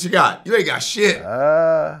 Shit. What you got? You ain't got shit.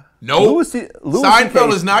 Nope.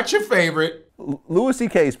 Seinfeld is not your favorite. Louis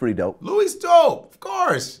C.K. is pretty dope. Louis dope. Of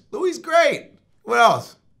course. Louis great. What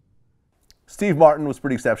else? Steve Martin was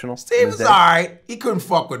pretty exceptional. Steve was all right. He couldn't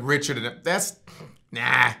fuck with Richard.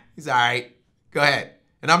 He's all right. Go ahead.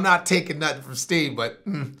 And I'm not taking nothing from Steve, but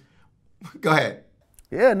go ahead.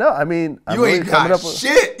 Yeah, no, I mean, you ain't got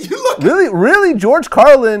shit. You look really. George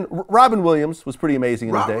Carlin, Robin Williams was pretty amazing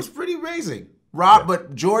in his day. Was pretty amazing.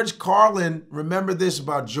 But George Carlin. Remember this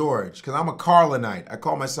about George, because I'm a Carlinite. I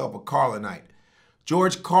call myself a Carlinite.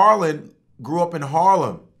 George Carlin grew up in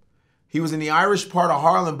Harlem. He was in the Irish part of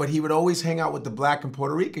Harlem, but he would always hang out with the black and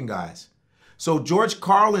Puerto Rican guys. So George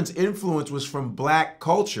Carlin's influence was from black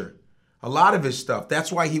culture. A lot of his stuff.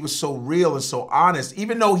 That's why he was so real and so honest.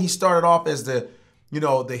 Even though he started off as the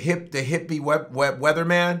hippie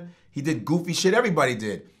weatherman, he did goofy shit. Everybody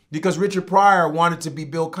did. Because Richard Pryor wanted to be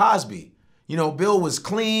Bill Cosby. Bill was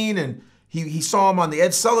clean, and he saw him on the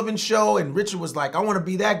Ed Sullivan Show, and Richard was like, I want to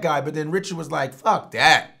be that guy. But then Richard was like, fuck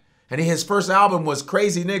that. And his first album was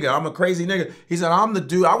Crazy Nigga. I'm a crazy nigga. He said, I'm the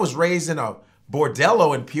dude. I was raised in a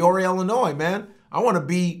bordello in Peoria, Illinois, man. I'm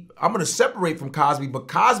going to separate from Cosby. But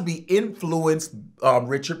Cosby influenced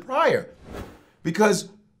Richard Pryor.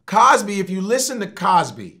 Because Cosby, if you listen to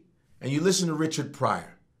Cosby and you listen to Richard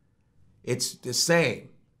Pryor, it's the same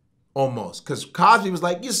almost. Because Cosby was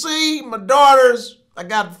like, you see, my daughters, I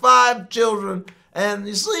got 5 children. And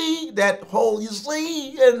you see that hole, and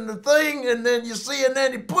the thing, and then you see, and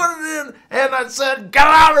then he put it in, and I said, get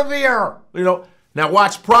out of here. Now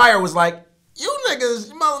watch Pryor was like, you niggas,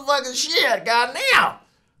 you motherfucking shit, goddamn.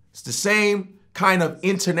 It's the same kind of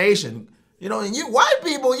intonation. And you white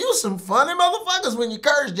people, you some funny motherfuckers when you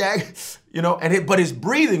curse, Jack. But his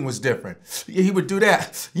breathing was different. He would do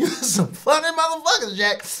that. You some funny motherfuckers,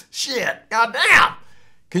 Jack. Shit, goddamn.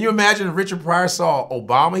 Can you imagine if Richard Pryor saw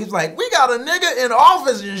Obama? He's like, we got a nigga in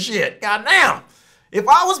office and shit. Goddamn. If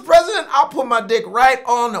I was president, I'll put my dick right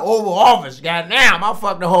on the Oval Office. Goddamn, I'll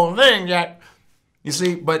fuck the whole thing, Jack. You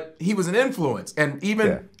see, but he was an influence. And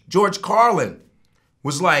even George Carlin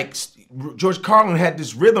was like, George Carlin had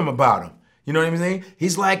this rhythm about him. You know what I'm saying?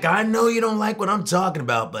 He's like, I know you don't like what I'm talking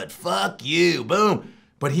about, but fuck you. Boom.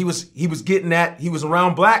 But he was getting that. He was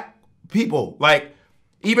around black people. Like,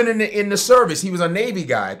 even in the service, he was a Navy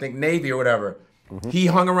guy, I think Navy or whatever. Mm-hmm. He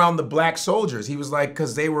hung around the black soldiers. He was like,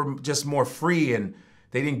 because they were just more free and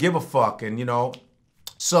they didn't give a fuck. And,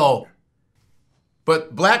 so,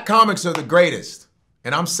 but black comics are the greatest.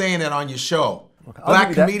 And I'm saying that on your show. Okay,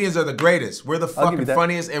 black comedians are the greatest. We're the fucking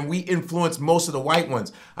funniest, and we influence most of the white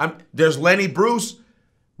ones. There's Lenny Bruce.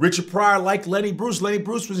 Richard Pryor liked Lenny Bruce. Lenny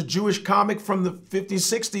Bruce was a Jewish comic from the 50s,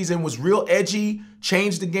 60s, and was real edgy,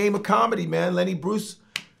 changed the game of comedy, man. Lenny Bruce.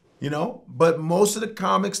 But most of the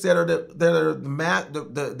comics that are the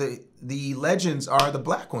legends are the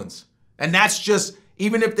black ones, and that's just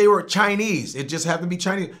even if they were Chinese, it just happened to be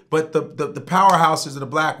Chinese. But the powerhouses are the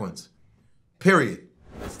black ones. Period.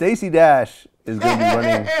 Stacey Dash is going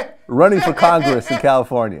to be running for Congress in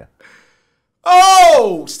California.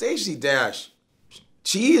 Oh, Stacey Dash,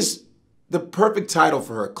 she is the perfect title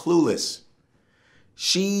for her. Clueless.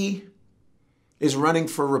 She is running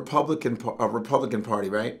for Republican Party,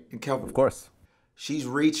 right? In California. Of course. She's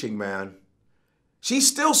reaching, man. She's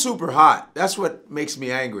still super hot. That's what makes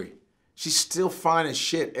me angry. She's still fine as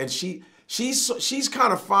shit. And she's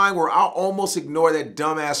kind of fine where I'll almost ignore that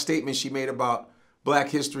dumbass statement she made about Black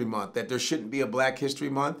History Month, that there shouldn't be a Black History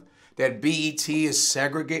Month, that BET is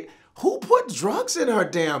segregate. Who put drugs in her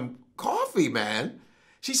damn coffee, man?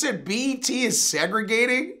 She said BET is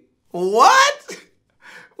segregating? What?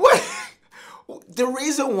 What? The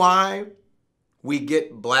reason why we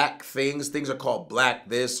get black things are called black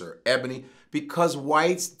this or ebony, Because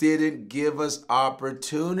whites didn't give us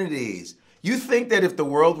opportunities. You think that if the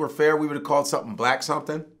world were fair, we would have called something black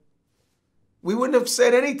something? We wouldn't have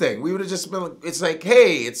said anything. We would have just been like, it's like,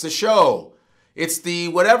 hey, it's a show. It's the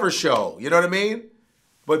whatever show. You know what I mean?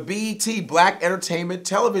 But BET, Black Entertainment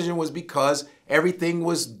Television, was because everything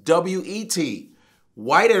was WET,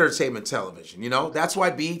 white entertainment television. You know, that's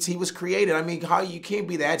why BET was created. I mean, how you can't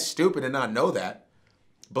be that stupid and not know that.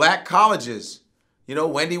 Black colleges. You know,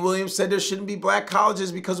 Wendy Williams said there shouldn't be black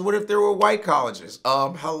colleges because what if there were white colleges?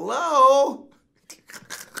 Hello?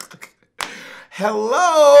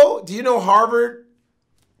 Hello? Do you know Harvard?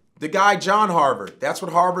 The guy, John Harvard. That's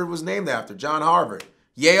what Harvard was named after, John Harvard.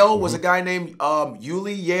 Yale was a guy named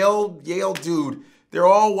Yulee. Yale dude. They're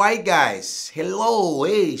all white guys. Hello,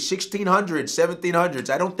 hey, 1600s, 1700s.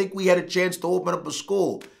 I don't think we had a chance to open up a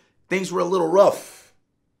school. Things were a little rough.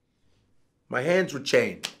 My hands were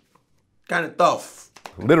chained. Kind of tough.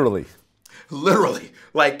 Literally. Literally.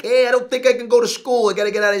 Like, hey, I don't think I can go to school. I got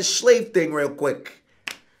to get out of this slave thing real quick.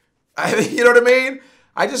 You know what I mean?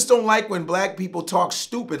 I just don't like when black people talk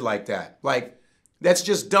stupid like that. Like, that's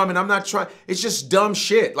just dumb. And I'm not trying. It's just dumb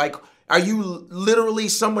shit. Like, are you literally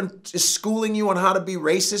someone is schooling you on how to be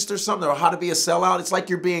racist or something, or how to be a sellout? It's like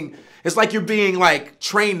you're being like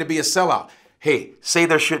trained to be a sellout. Hey, say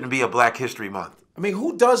there shouldn't be a Black History Month. I mean,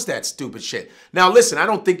 who does that stupid shit? Now, listen, I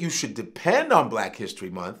don't think you should depend on Black History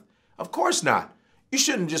Month. Of course not. You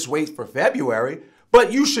shouldn't just wait for February,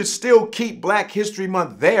 but you should still keep Black History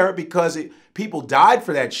Month there because people died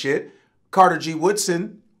for that shit. Carter G.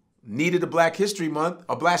 Woodson needed a Black History Month.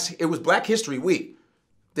 It was Black History Week.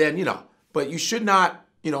 Then, you know, but you should not,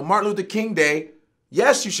 you know, Martin Luther King Day.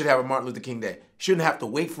 Yes, you should have a Martin Luther King Day. You shouldn't have to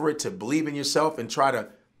wait for it to believe in yourself and try to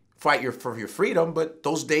fight for your freedom, but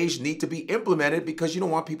those days need to be implemented because you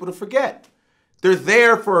don't want people to forget. They're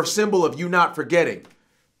there for a symbol of you not forgetting.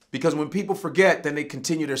 Because when people forget, then they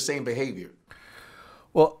continue their same behavior.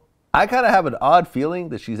 Well, I kind of have an odd feeling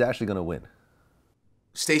that she's actually going to win.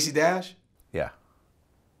 Stacey Dash? Yeah.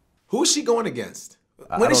 Who is she going against?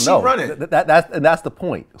 I When is don't she know. running? That's the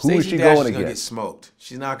point. Who is she going Gonna get against? smoked.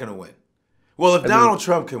 She's not going to win. Well, if Donald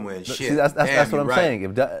Trump can win, shit. See, that's what I'm saying.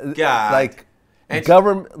 If God. like And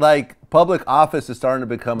government, like public office is starting to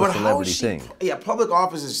become a celebrity thing. Yeah, public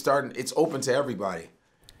office is starting. It's open to everybody.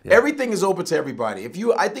 Yeah. Everything is open to everybody.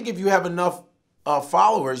 I think if you have enough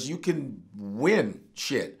followers, you can win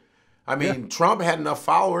shit. I mean, Trump had enough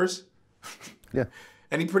followers. Yeah.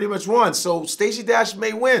 And he pretty much won. So Stacey Dash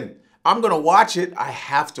may win. I'm going to watch it. I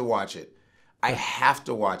have to watch it. I have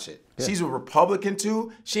to watch it. Yeah. She's a Republican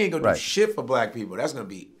too. She ain't going to do shit for black people. That's going to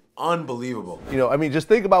be unbelievable. You know, I mean, just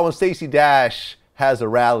think about when Stacey Dash has a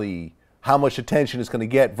rally, how much attention it's going to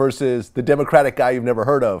get versus the Democratic guy you've never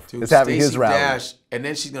heard of is having his rally. Dash, and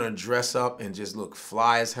then she's going to dress up and just look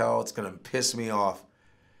fly as hell. It's going to piss me off.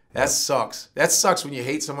 That sucks. That sucks when you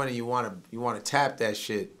hate somebody you want to tap that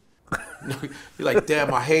shit. You're like,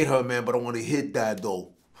 damn, I hate her, man, but I want to hit that, though.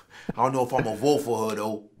 I don't know if I'm going to vote for her,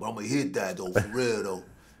 though, but I'm going to hit that, though, for real, though.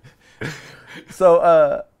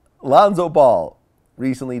 So, Lonzo Ball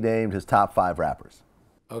recently named his top 5 rappers.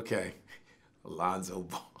 Okay. Lonzo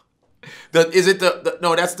Ball. Is it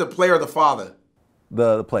no, that's the player or the father?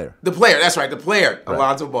 The player. The player, that's right, the player. Right.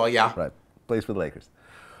 Lonzo Ball, yeah. Right. Plays for the Lakers.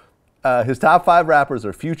 His top 5 rappers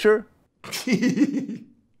are Future,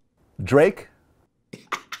 Drake,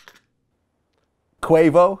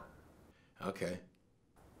 Quavo, okay,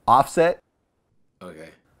 Offset, okay,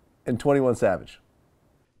 and 21 Savage.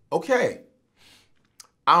 Okay.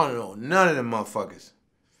 I don't know none of them motherfuckers.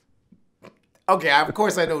 Okay, of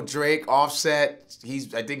course I know Drake, Offset.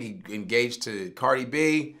 I think he engaged to Cardi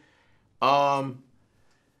B.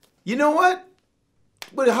 You know what?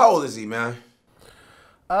 But how old is he, man?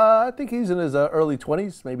 I think he's in his early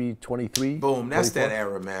 20s, maybe 23. Boom, that's 24. that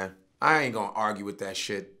era, man. I ain't gonna argue with that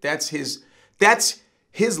shit. That's his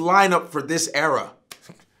lineup for this era.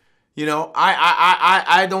 You know,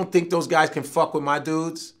 I don't think those guys can fuck with my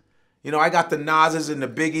dudes. You know, I got the Nas's and the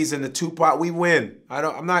Biggies and the Tupac. We win.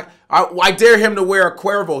 I dare him to wear a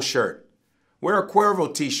Cuervo shirt. Wear a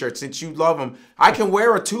Cuervo t-shirt since you love him. I can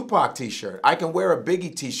wear a Tupac t-shirt. I can wear a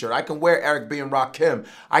Biggie t-shirt. I can wear Eric B. and Rakim.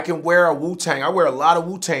 I can wear a Wu-Tang. I wear a lot of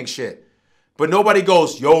Wu-Tang shit. But nobody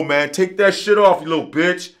goes, yo, man, take that shit off, you little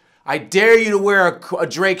bitch. I dare you to wear a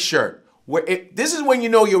Drake shirt. This is when you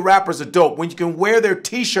know your rappers are dope, when you can wear their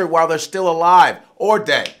t-shirt while they're still alive or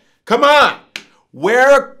dead. Come on.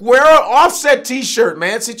 Wear an Offset t-shirt,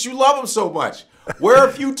 man, since you love them so much. Wear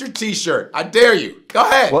a Future t-shirt. I dare you. Go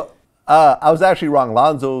ahead. Well, I was actually wrong.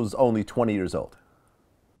 Lonzo's only 20 years old.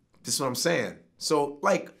 This is what I'm saying. So,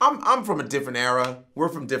 like, I'm from a different era. We're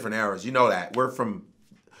from different eras. You know that. We're from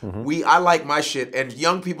I like my shit, and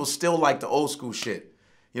young people still like the old school shit.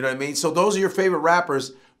 You know what I mean? So those are your favorite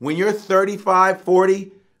rappers. When you're 35,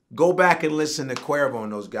 40, go back and listen to Cuervo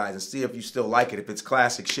and those guys and see if you still like it, if it's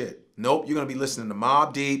classic shit. Nope, you're going to be listening to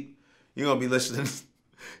Mobb Deep. You're going to be listening,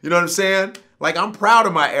 you know what I'm saying? Like, I'm proud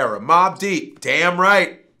of my era. Mobb Deep, damn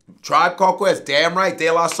right. Tribe Called Quest, damn right. De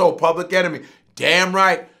La Soul, Public Enemy, damn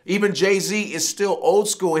right. Even Jay-Z is still old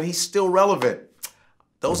school and he's still relevant.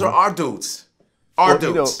 Those are our dudes. Our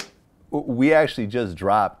dudes. You know, we actually just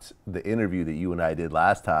dropped the interview that you and I did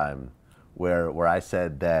last time where I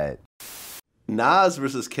said that Nas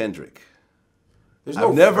versus Kendrick. There's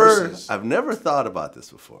no verses. I've never thought about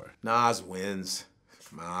this before. Nas wins.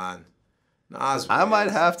 Come on. Nas wins. I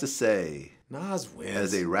might have to say, Nas wins.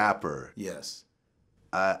 as a rapper, Yes.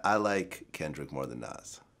 I like Kendrick more than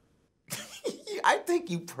Nas. I think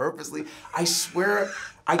you purposely, I swear,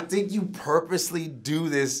 I think you purposely do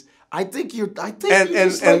this. I think you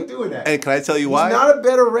just like doing that. And can I tell you why? He's not a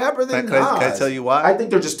better rapper than Nas. Can I tell you why? I think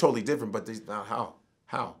they're just totally different, but how?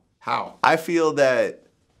 I feel that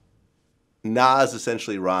Nas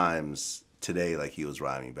essentially rhymes today like he was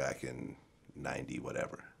rhyming back in 90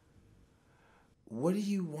 whatever. What do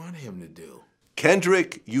you want him to do?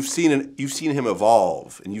 Kendrick, you've seen him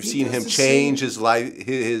evolve, and you've seen him change his life,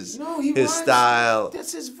 his style.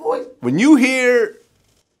 That's his voice. When you hear,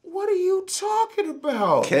 what are you talking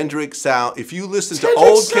about? Kendrick sound. If you listen to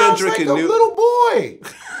old Kendrick like and new, a little boy,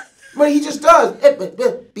 but he just does.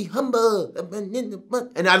 Be humble,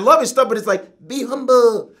 and I love his stuff. But it's like, be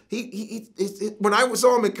humble. When I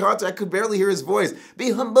saw him in concert, I could barely hear his voice. Be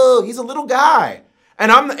humble. He's a little guy.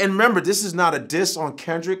 And remember, this is not a diss on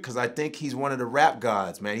Kendrick because I think he's one of the rap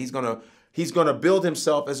gods, man. He's gonna build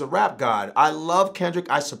himself as a rap god. I love Kendrick.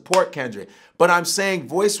 I support Kendrick. But I'm saying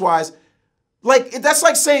voice-wise, like that's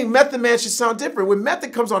like saying Method Man should sound different. When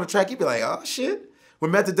Method comes on the track, you'd be like, oh shit. When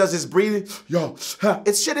Method does his breathing, yo,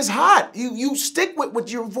 it's shit is hot. You stick with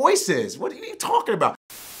what your voice is. What are you talking about?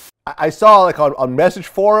 I saw like on message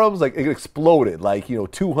forums, like it exploded, like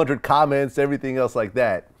 200 comments, everything else like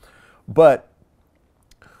that. But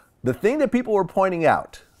the thing that people were pointing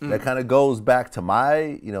out that kind of goes back to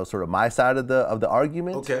my, sort of my side of the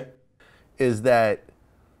argument, is that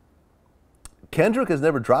Kendrick has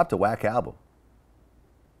never dropped a whack album.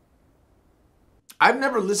 I've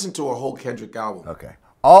never listened to a whole Kendrick album. Okay.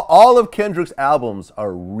 All of Kendrick's albums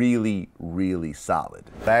are really, really solid.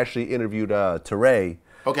 I actually interviewed Teray.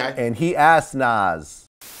 Okay. And he asked Nas,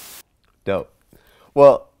 dope.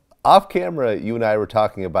 Well, off camera, you and I were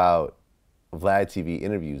talking about VladTV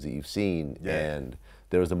interviews that you've seen, and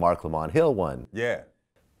there was a Mark Lamont Hill one. Yeah.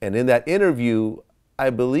 And in that interview,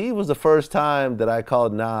 I believe was the first time that I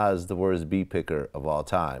called Nas the worst beat picker of all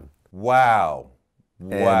time. Wow.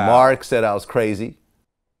 And Mark said I was crazy.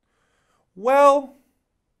 Well,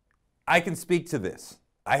 I can speak to this.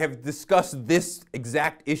 I have discussed this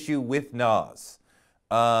exact issue with Nas.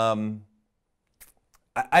 I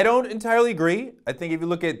don't entirely agree. I think if you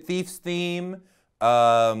look at Thief's Theme,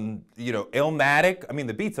 Illmatic. I mean,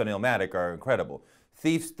 the beats on Illmatic are incredible.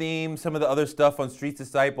 Thief's Theme, some of the other stuff on Street's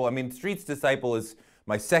Disciple. I mean, Street's Disciple is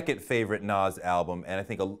my second favorite Nas album, and I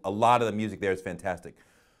think a lot of the music there is fantastic.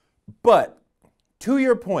 But to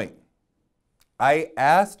your point, I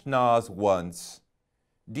asked Nas once,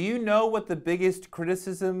 do you know what the biggest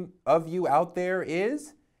criticism of you out there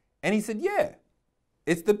is? And he said, yeah,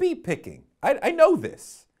 it's the beat picking. I know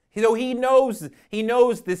this. He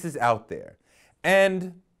knows this is out there.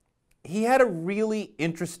 And he had a really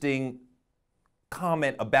interesting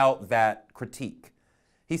comment about that critique.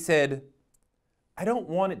 He said, I don't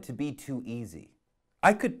want it to be too easy.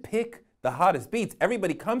 I could pick the hottest beats.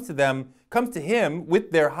 Everybody comes to him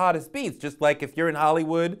with their hottest beats. Just like if you're in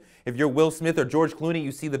Hollywood, if you're Will Smith or George Clooney,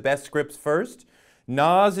 you see the best scripts first.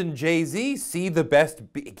 Nas and Jay-Z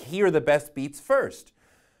hear the best beats first.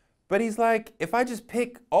 But he's like, if I just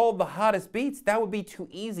pick all the hottest beats, that would be too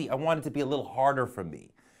easy. I want it to be a little harder for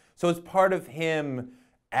me. So it's part of him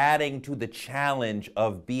adding to the challenge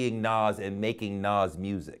of being Nas and making Nas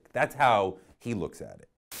music. That's how he looks at it.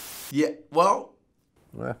 Yeah, well,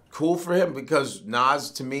 cool for him because Nas,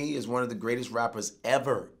 to me, is one of the greatest rappers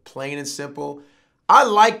ever. Plain and simple. I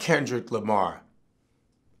like Kendrick Lamar.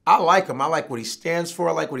 I like him. I like what he stands for.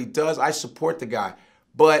 I like what he does. I support the guy.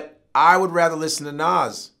 But I would rather listen to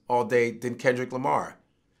Nas all day than Kendrick Lamar.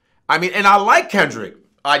 I mean, and I like Kendrick.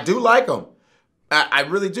 I do like him. I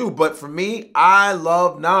really do. But for me, I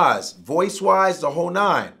love Nas. Voice-wise, the whole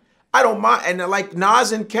nine. I don't mind. And like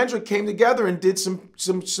Nas and Kendrick came together and did some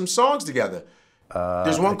songs together.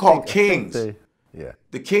 There's one called Kings.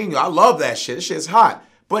 The King, I love that shit. This shit is hot.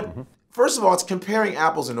 But first of all, it's comparing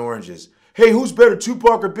apples and oranges. hey, who's better,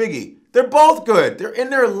 Tupac or Biggie? They're both good. They're in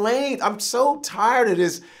their lane. I'm so tired of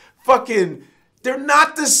this fucking, they're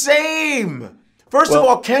not the same. First of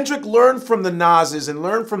all, Kendrick learned from the Nas's and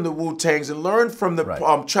learned from the Wu-Tangs and learned from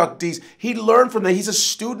the Chuck D's. He learned from that. He's a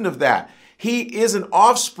student of that. He is an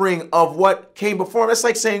offspring of what came before him. That's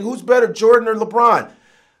like saying, who's better, Jordan or LeBron?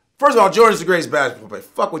 First of all, Jordan's the greatest basketball player.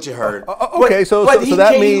 Fuck what you heard. Okay, so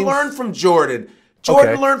that means he learned from Jordan.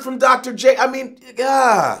 Jordan learned from Dr. J. I mean,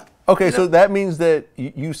 Okay, so that means that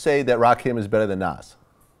you say that Rakim is better than Nas.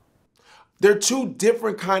 They're two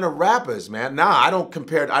different kind of rappers, man. Nah, I don't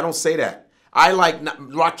compare. I don't say that. I like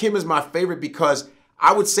Rakim is my favorite because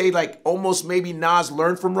I would say like almost maybe Nas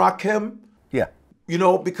learned from Rakim. Yeah. You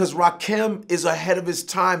know, because Rakim is ahead of his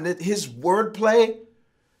time. His wordplay,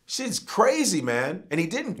 shit's crazy, man. And he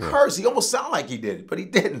didn't curse. He almost sounded like he did, but he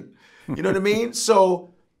didn't. You know what I mean?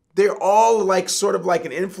 So they're all like sort of like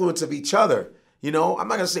an influence of each other. You know, I'm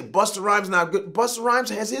not gonna say Busta Rhymes not good. Busta Rhymes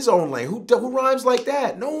has his own lane. Who rhymes like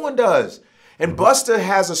that? No one does. And Busta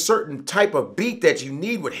has a certain type of beat that you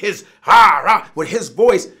need with his with his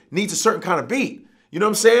voice needs a certain kind of beat. You know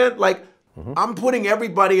what I'm saying? Like, I'm putting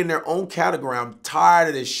everybody in their own category. I'm tired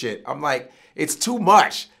of this shit. I'm like, it's too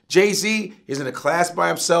much. Jay-Z is in a class by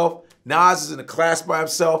himself. Nas is in a class by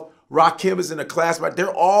himself. Rakim is in a class by.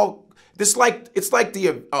 They're all. It's like a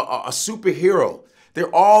superhero.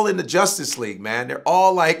 They're all in the Justice League, man. They're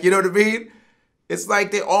all like, you know what I mean? It's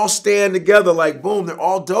like they all stand together, like boom. They're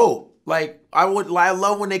all dope. Like I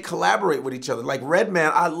love when they collaborate with each other. Like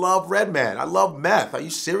Redman, I love Redman. I love Meth. Are you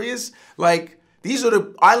serious? Like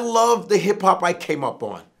I love the hip hop I came up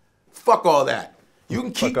on. Fuck all that. You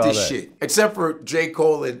can keep this shit, except for J.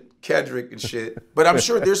 Cole and Kendrick and shit. But I'm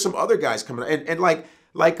sure there's some other guys coming and like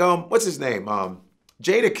what's his name?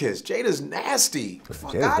 Jadakiss. Jada's nasty.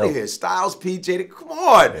 Fuck out of here. Styles P. Jada. Come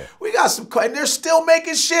on. Yeah. We got some. And they're still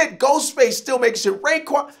making shit. Ghostface still making shit.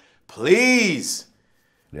 Raekwon. Please.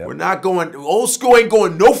 Yep. We're not going. Old school ain't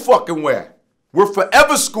going no fucking where. We're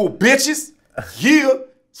forever school, bitches. Yeah.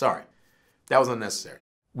 Sorry. That was unnecessary.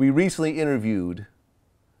 We recently interviewed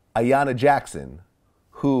Ayanna Jackson,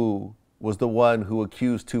 who was the one who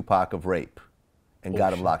accused Tupac of rape and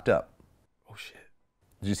got him locked up. Oh, shit.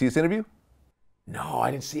 Did you see this interview? No, I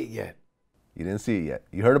didn't see it yet. You didn't see it yet.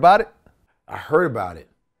 You heard about it? I heard about it,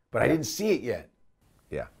 but I didn't see it yet.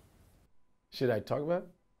 Yeah. Should I talk about it?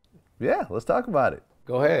 Yeah, let's talk about it.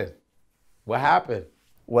 Go ahead. What happened?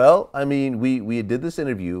 Well, I mean, we did this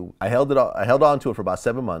interview. I held on to it for about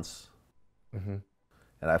 7 months. Mm-hmm.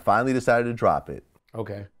 And I finally decided to drop it.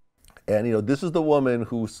 Okay. And, you know, this is the woman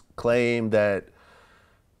who's claimed that,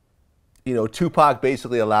 you know, Tupac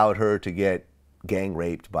basically allowed her to get gang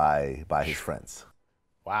raped by his friends.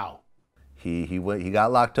 Wow. He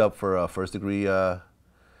got locked up for first degree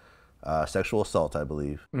sexual assault, I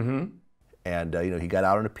believe. Mm-hmm. And you know, he got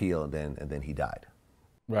out on appeal, and then he died.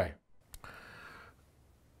 Right.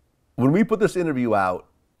 When we put this interview out,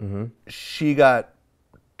 she got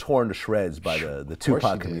torn to shreds by the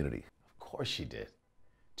Tupac community. Of course she did.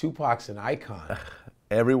 Tupac's an icon.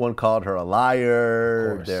 Everyone called her a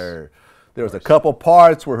liar. There was a couple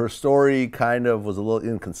parts where her story kind of was a little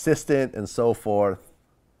inconsistent and so forth.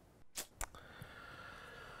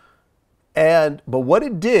 But what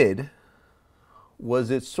it did was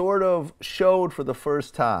it sort of showed for the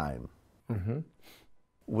first time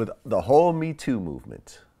with the whole Me Too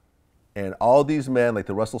movement and all these men like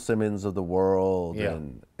the Russell Simmons of the world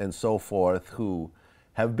and so forth who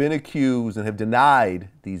have been accused and have denied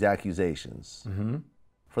these accusations.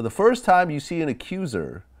 For the first time, you see an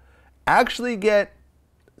accuser actually get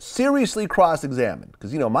seriously cross-examined.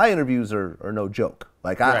 Because, you know, my interviews are no joke.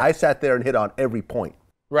 Like, I sat there and hit on every point.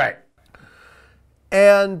 Right.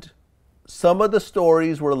 And some of the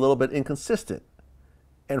stories were a little bit inconsistent.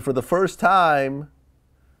 And for the first time,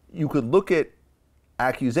 you could look at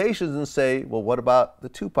accusations and say, well, what about the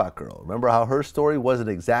Tupac girl? Remember how her story wasn't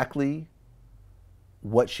exactly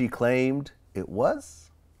what she claimed it was?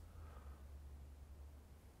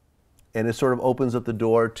 And it sort of opens up the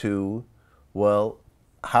door to, well,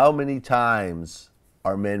 how many times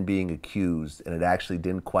are men being accused and it actually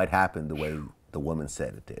didn't quite happen the way the woman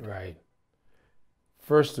said it did? Right.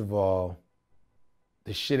 First of all,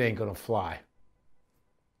 the shit ain't gonna fly.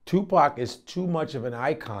 Tupac is too much of an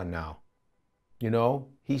icon now. You know?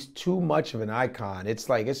 He's too much of an icon. It's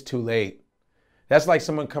like, it's too late. That's like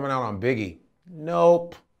someone coming out on Biggie.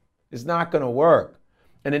 Nope. It's not gonna work.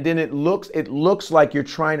 And then it looks like you're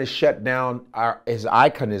trying to shut down his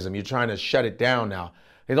iconism. You're trying to shut it down now.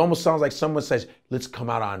 It almost sounds like someone says, let's come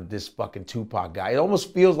out on this fucking Tupac guy. It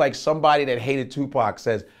almost feels like somebody that hated Tupac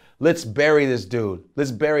says, let's bury this dude.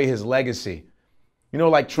 Let's bury his legacy. You know,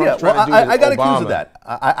 like Yeah, Trump's well, trying to do with I got Obama. accused of that.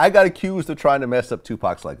 I got accused of trying to mess up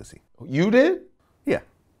Tupac's legacy. You did? Yeah,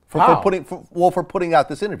 How? for putting out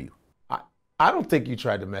this interview. I don't think you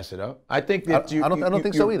tried to mess it up. I think that I don't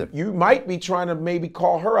think so either. You might be trying to maybe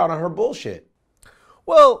call her out on her bullshit.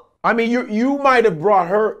 Well, I mean, you might have brought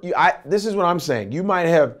her. This is what I'm saying. You might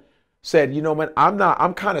have said, you know, man,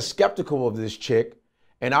 I'm kind of skeptical of this chick,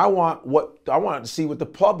 and I want to see what the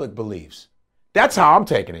public believes. That's how I'm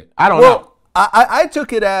taking it. I don't know. I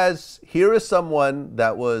took it as here is someone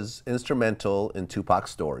that was instrumental in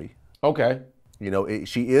Tupac's story. Okay. You know,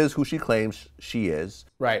 she is who she claims she is.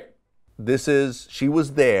 Right. She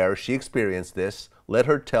was there, she experienced this. Let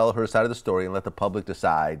her tell her side of the story and let the public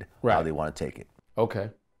decide how they want to take it.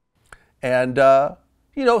 Okay. And,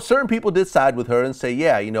 you know, certain people did side with her and say,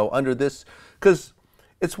 yeah, you know, under this, because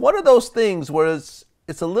it's one of those things where it's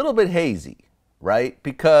a little bit hazy, right?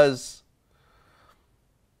 Because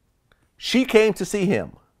she came to see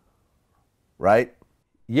him, right?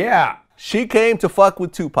 Yeah. She came to fuck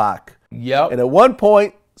with Tupac. Yep. And at one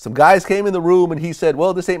point, some guys came in the room and he said,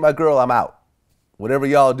 well, this ain't my girl, I'm out. Whatever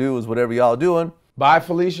y'all do is whatever y'all doing. Bye,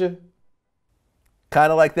 Felicia.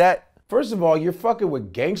 Kind of like that. First of all, you're fucking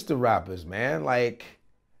with gangster rappers, man. Like,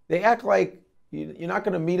 they act like you're not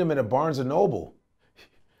going to meet them at a Barnes & Noble.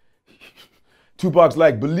 Tupac's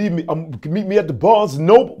like, believe me, meet me at the Barnes &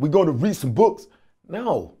 Noble. We're going to read some books.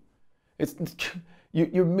 No.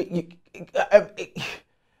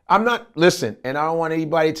 I'm not, listen, and I don't want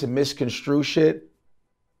anybody to misconstrue shit.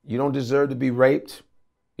 You don't deserve to be raped.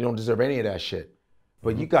 You don't deserve any of that shit.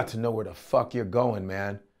 But you got to know where the fuck you're going,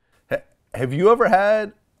 man. Have you ever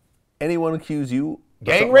had anyone accuse you of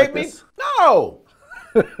Gang rape like me? this? No.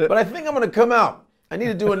 But I think I'm going to come out. I need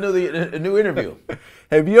to do a new interview.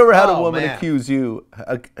 Have you ever had a woman man. accuse you?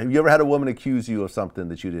 Have you ever had a woman accuse you of something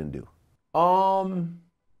that you didn't do?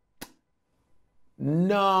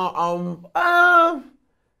 No.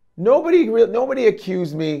 Nobody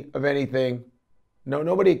accused me of anything. No,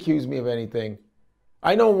 nobody accused me of anything.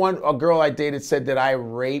 I know a girl I dated said that I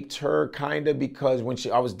raped her kind of because when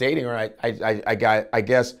I was dating her, I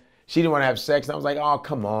guess she didn't want to have sex. And I was like, oh,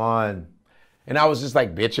 come on. And I was just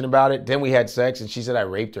like bitching about it. Then we had sex and she said I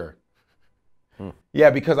raped her.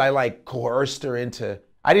 Yeah, because I like coerced her into,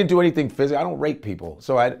 I didn't do anything physical. I don't rape people.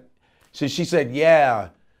 So she said, yeah,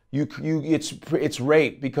 it's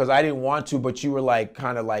rape because I didn't want to, but you were like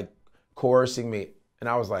kind of like coercing me. And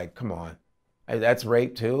I was like, come on. That's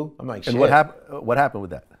rape too? I'm like, shit. And what happened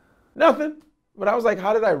with that? Nothing. But I was like,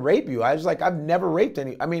 how did I rape you? I was like, I've never raped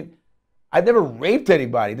I've never raped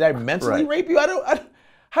anybody. Did I mentally rape you?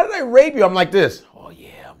 How did I rape you? I'm like this. Oh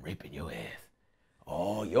yeah, I'm raping your ass.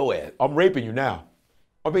 Oh, your ass. I'm raping you now.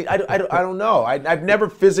 I mean, I don't know. I've never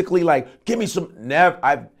physically like, give me some,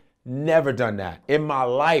 I've never done that in my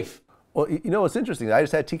life. Well, you know, what's interesting. I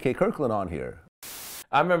just had TK Kirkland on here.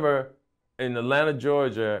 I remember in Atlanta,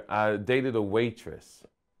 Georgia, I dated a waitress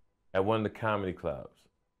at one of the comedy clubs.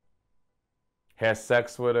 Had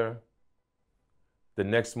sex with her. The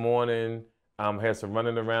next morning, had some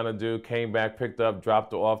running around to do, came back, picked her up,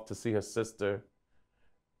 dropped her off to see her sister.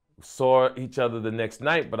 Saw each other the next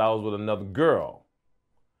night, but I was with another girl.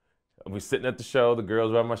 We sitting at the show, the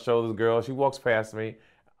girl's around my shoulder, the girl, she walks past me.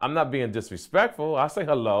 I'm not being disrespectful. I say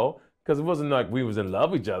hello, because it wasn't like we was in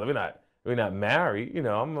love with each other. We're not married, you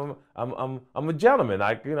know. I'm a gentleman.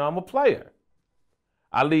 I'm a player.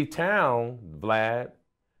 I leave town, Vlad.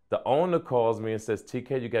 The owner calls me and says,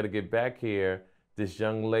 TK, you got to get back here. This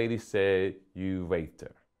young lady said you raped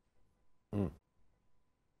her.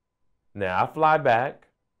 Now I fly back.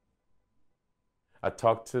 I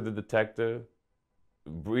talked to the detective.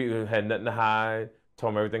 Had nothing to hide.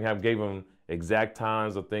 Told him everything happened. Gave him exact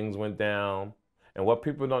times of things went down. And what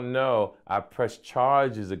people don't know, I pressed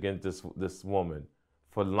charges against this woman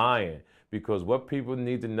for lying. Because what people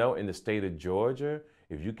need to know in the state of Georgia,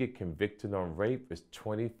 if you get convicted on rape, it's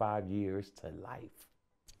 25 years to life.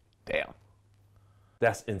 Damn.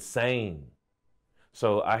 That's insane.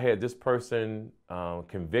 So I had this person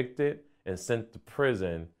convicted and sent to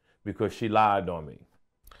prison because she lied on me.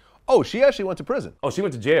 Oh, she actually went to prison. Oh, she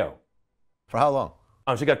went to jail. For how long?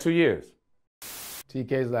 She got 2 years.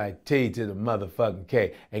 TK's like, T to the motherfucking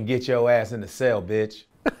K and get your ass in the cell, bitch.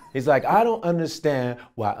 He's like, I don't understand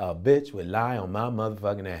why a bitch would lie on my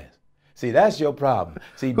motherfucking ass. See, that's your problem.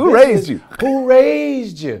 See, who raised you? Who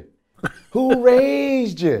raised you? Who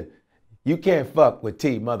raised you? You can't fuck with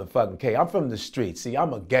T motherfucking K. I'm from the streets. See,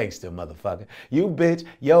 I'm a gangster, motherfucker. You bitch,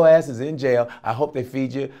 your ass is in jail. I hope they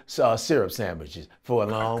feed you syrup sandwiches for a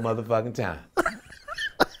long motherfucking time.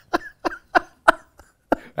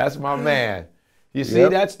 That's my man. You see,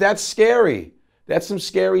 that's scary. That's some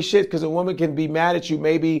scary shit because a woman can be mad at you.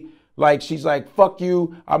 Maybe like she's like, fuck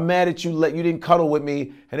you, I'm mad at you, you didn't cuddle with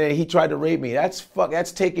me, and then he tried to rape me.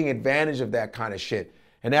 That's taking advantage of that kind of shit.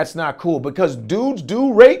 And that's not cool because dudes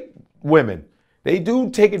do rape women. They do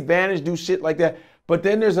take advantage, do shit like that. But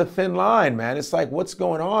then there's a thin line, man. It's like, what's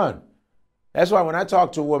going on? That's why when I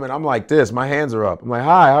talk to a woman, I'm like this, my hands are up. I'm like,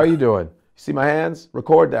 hi, how are you doing? See my hands?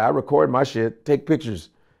 Record that. I record my shit, take pictures.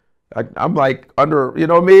 I'm like under, you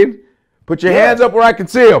know what I mean? Put your hands up where I can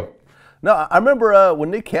see them. No, I remember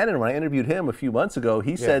when Nick Cannon, when I interviewed him a few months ago,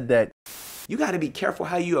 he said that you got to be careful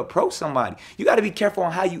how you approach somebody. You got to be careful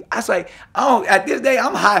on how you. I was like, oh, at this day,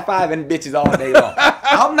 I'm high fiving bitches all day long.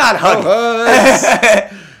 I'm not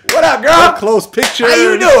hugging. What up, girl? close picture. How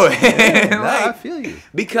you doing? Like, I feel you.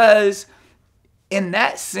 Because in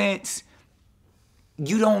that sense,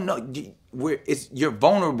 you don't know. You're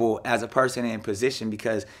vulnerable as a person in position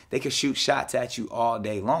because they can shoot shots at you all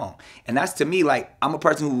day long. And that's to me, like, I'm a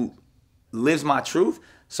person who lives my truth.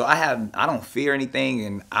 So I don't fear anything,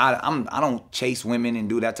 and I don't chase women and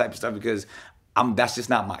do that type of stuff because that's just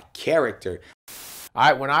not my character.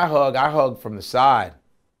 When I hug from the side.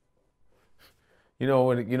 You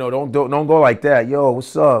know, don't go like that. Yo,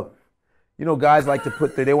 what's up? You know, guys like to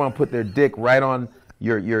they want to put their dick right on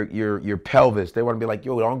your pelvis. They want to be like,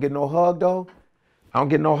 yo, I don't get no hug though. I don't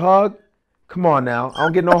get no hug. Come on now, I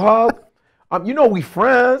don't get no hug. You know we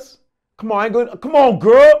friends. Come on, I ain't good. Come on,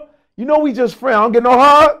 girl. You know we just friends. I don't get no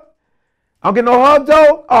hug. I don't get no hug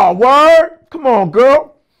though. Oh, word. Come on,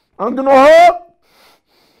 girl. I don't get no hug.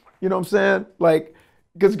 You know what I'm saying? Like,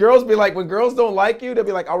 because girls be like, when girls don't like you, they'll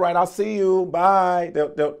be like, all right, I'll see you. Bye.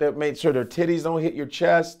 They'll make sure their titties don't hit your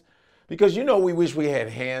chest. Because you know we wish we had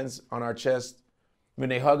hands on our chest. When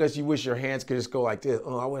they hug us, you wish your hands could just go like this.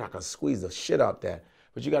 Oh, I wish I could squeeze the shit out that.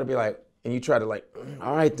 But you got to be like, and you try to like,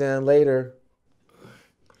 all right then, later.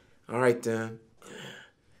 All right then.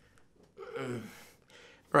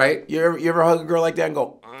 Right? You ever hug a girl like that and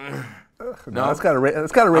go, no, that's kind of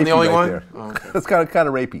rapey. I'm the only right one? there. Oh, okay. That's kind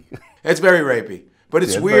of rapey. It's very rapey. But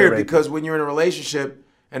it's Yeah, it's weird very rapey. because when you're in a relationship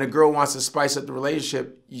and a girl wants to spice up the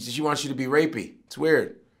relationship, she wants you to be rapey. It's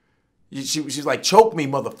weird. She's like, choke me,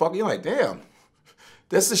 motherfucker. You're like, damn.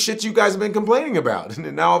 That's the shit you guys have been complaining about. And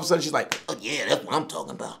then now all of a sudden she's like, oh yeah, that's what I'm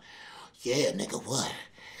talking about. Yeah, nigga, what?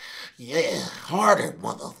 Yeah, harder,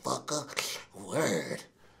 motherfucker. Word.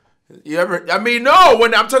 You ever? I mean, no.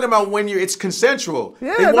 When I'm talking about when it's consensual.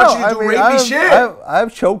 Yeah, they want you to do rapey shit.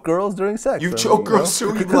 I've choked girls during sex. You've choked girls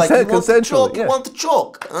too. You like, you want to choke? You want to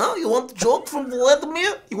choke? Huh? You want to choke from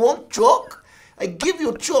Vladimir? You want to choke? I give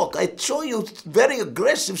you choke. I show you very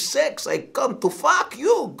aggressive sex. I come to fuck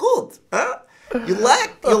you. Good. Huh? You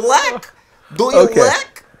like? You like? Do you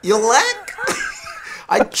like? You like?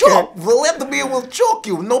 I choke. Vladimir will choke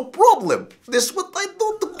you. No problem. This is what I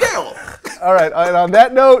do to girl. All right. And on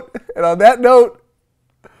that note,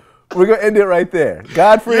 we're gonna end it right there.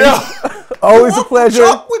 Godfrey, always a pleasure. You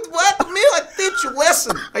want to choke with Vladimir? I teach you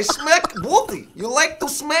lesson. I smack booty. You like to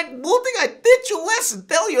smack booty? I teach you lesson.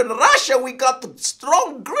 Tell you in Russia we got a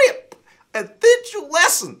strong grip. I teach you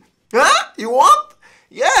lesson. Huh? You want?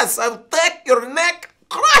 Yes, I'll take your neck,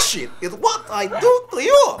 crush it. It's what I do to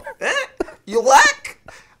you. Eh? You like?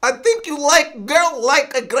 I think you like girl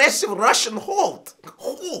like aggressive Russian hold.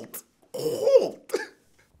 Hold.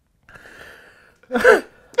 I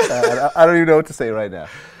don't even know what to say right now.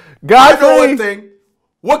 Godfrey, I know one thing.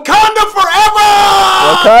 Wakanda forever!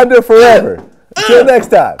 Wakanda forever. Until next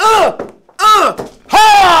time. Ha!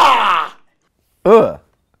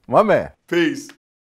 My man. Peace.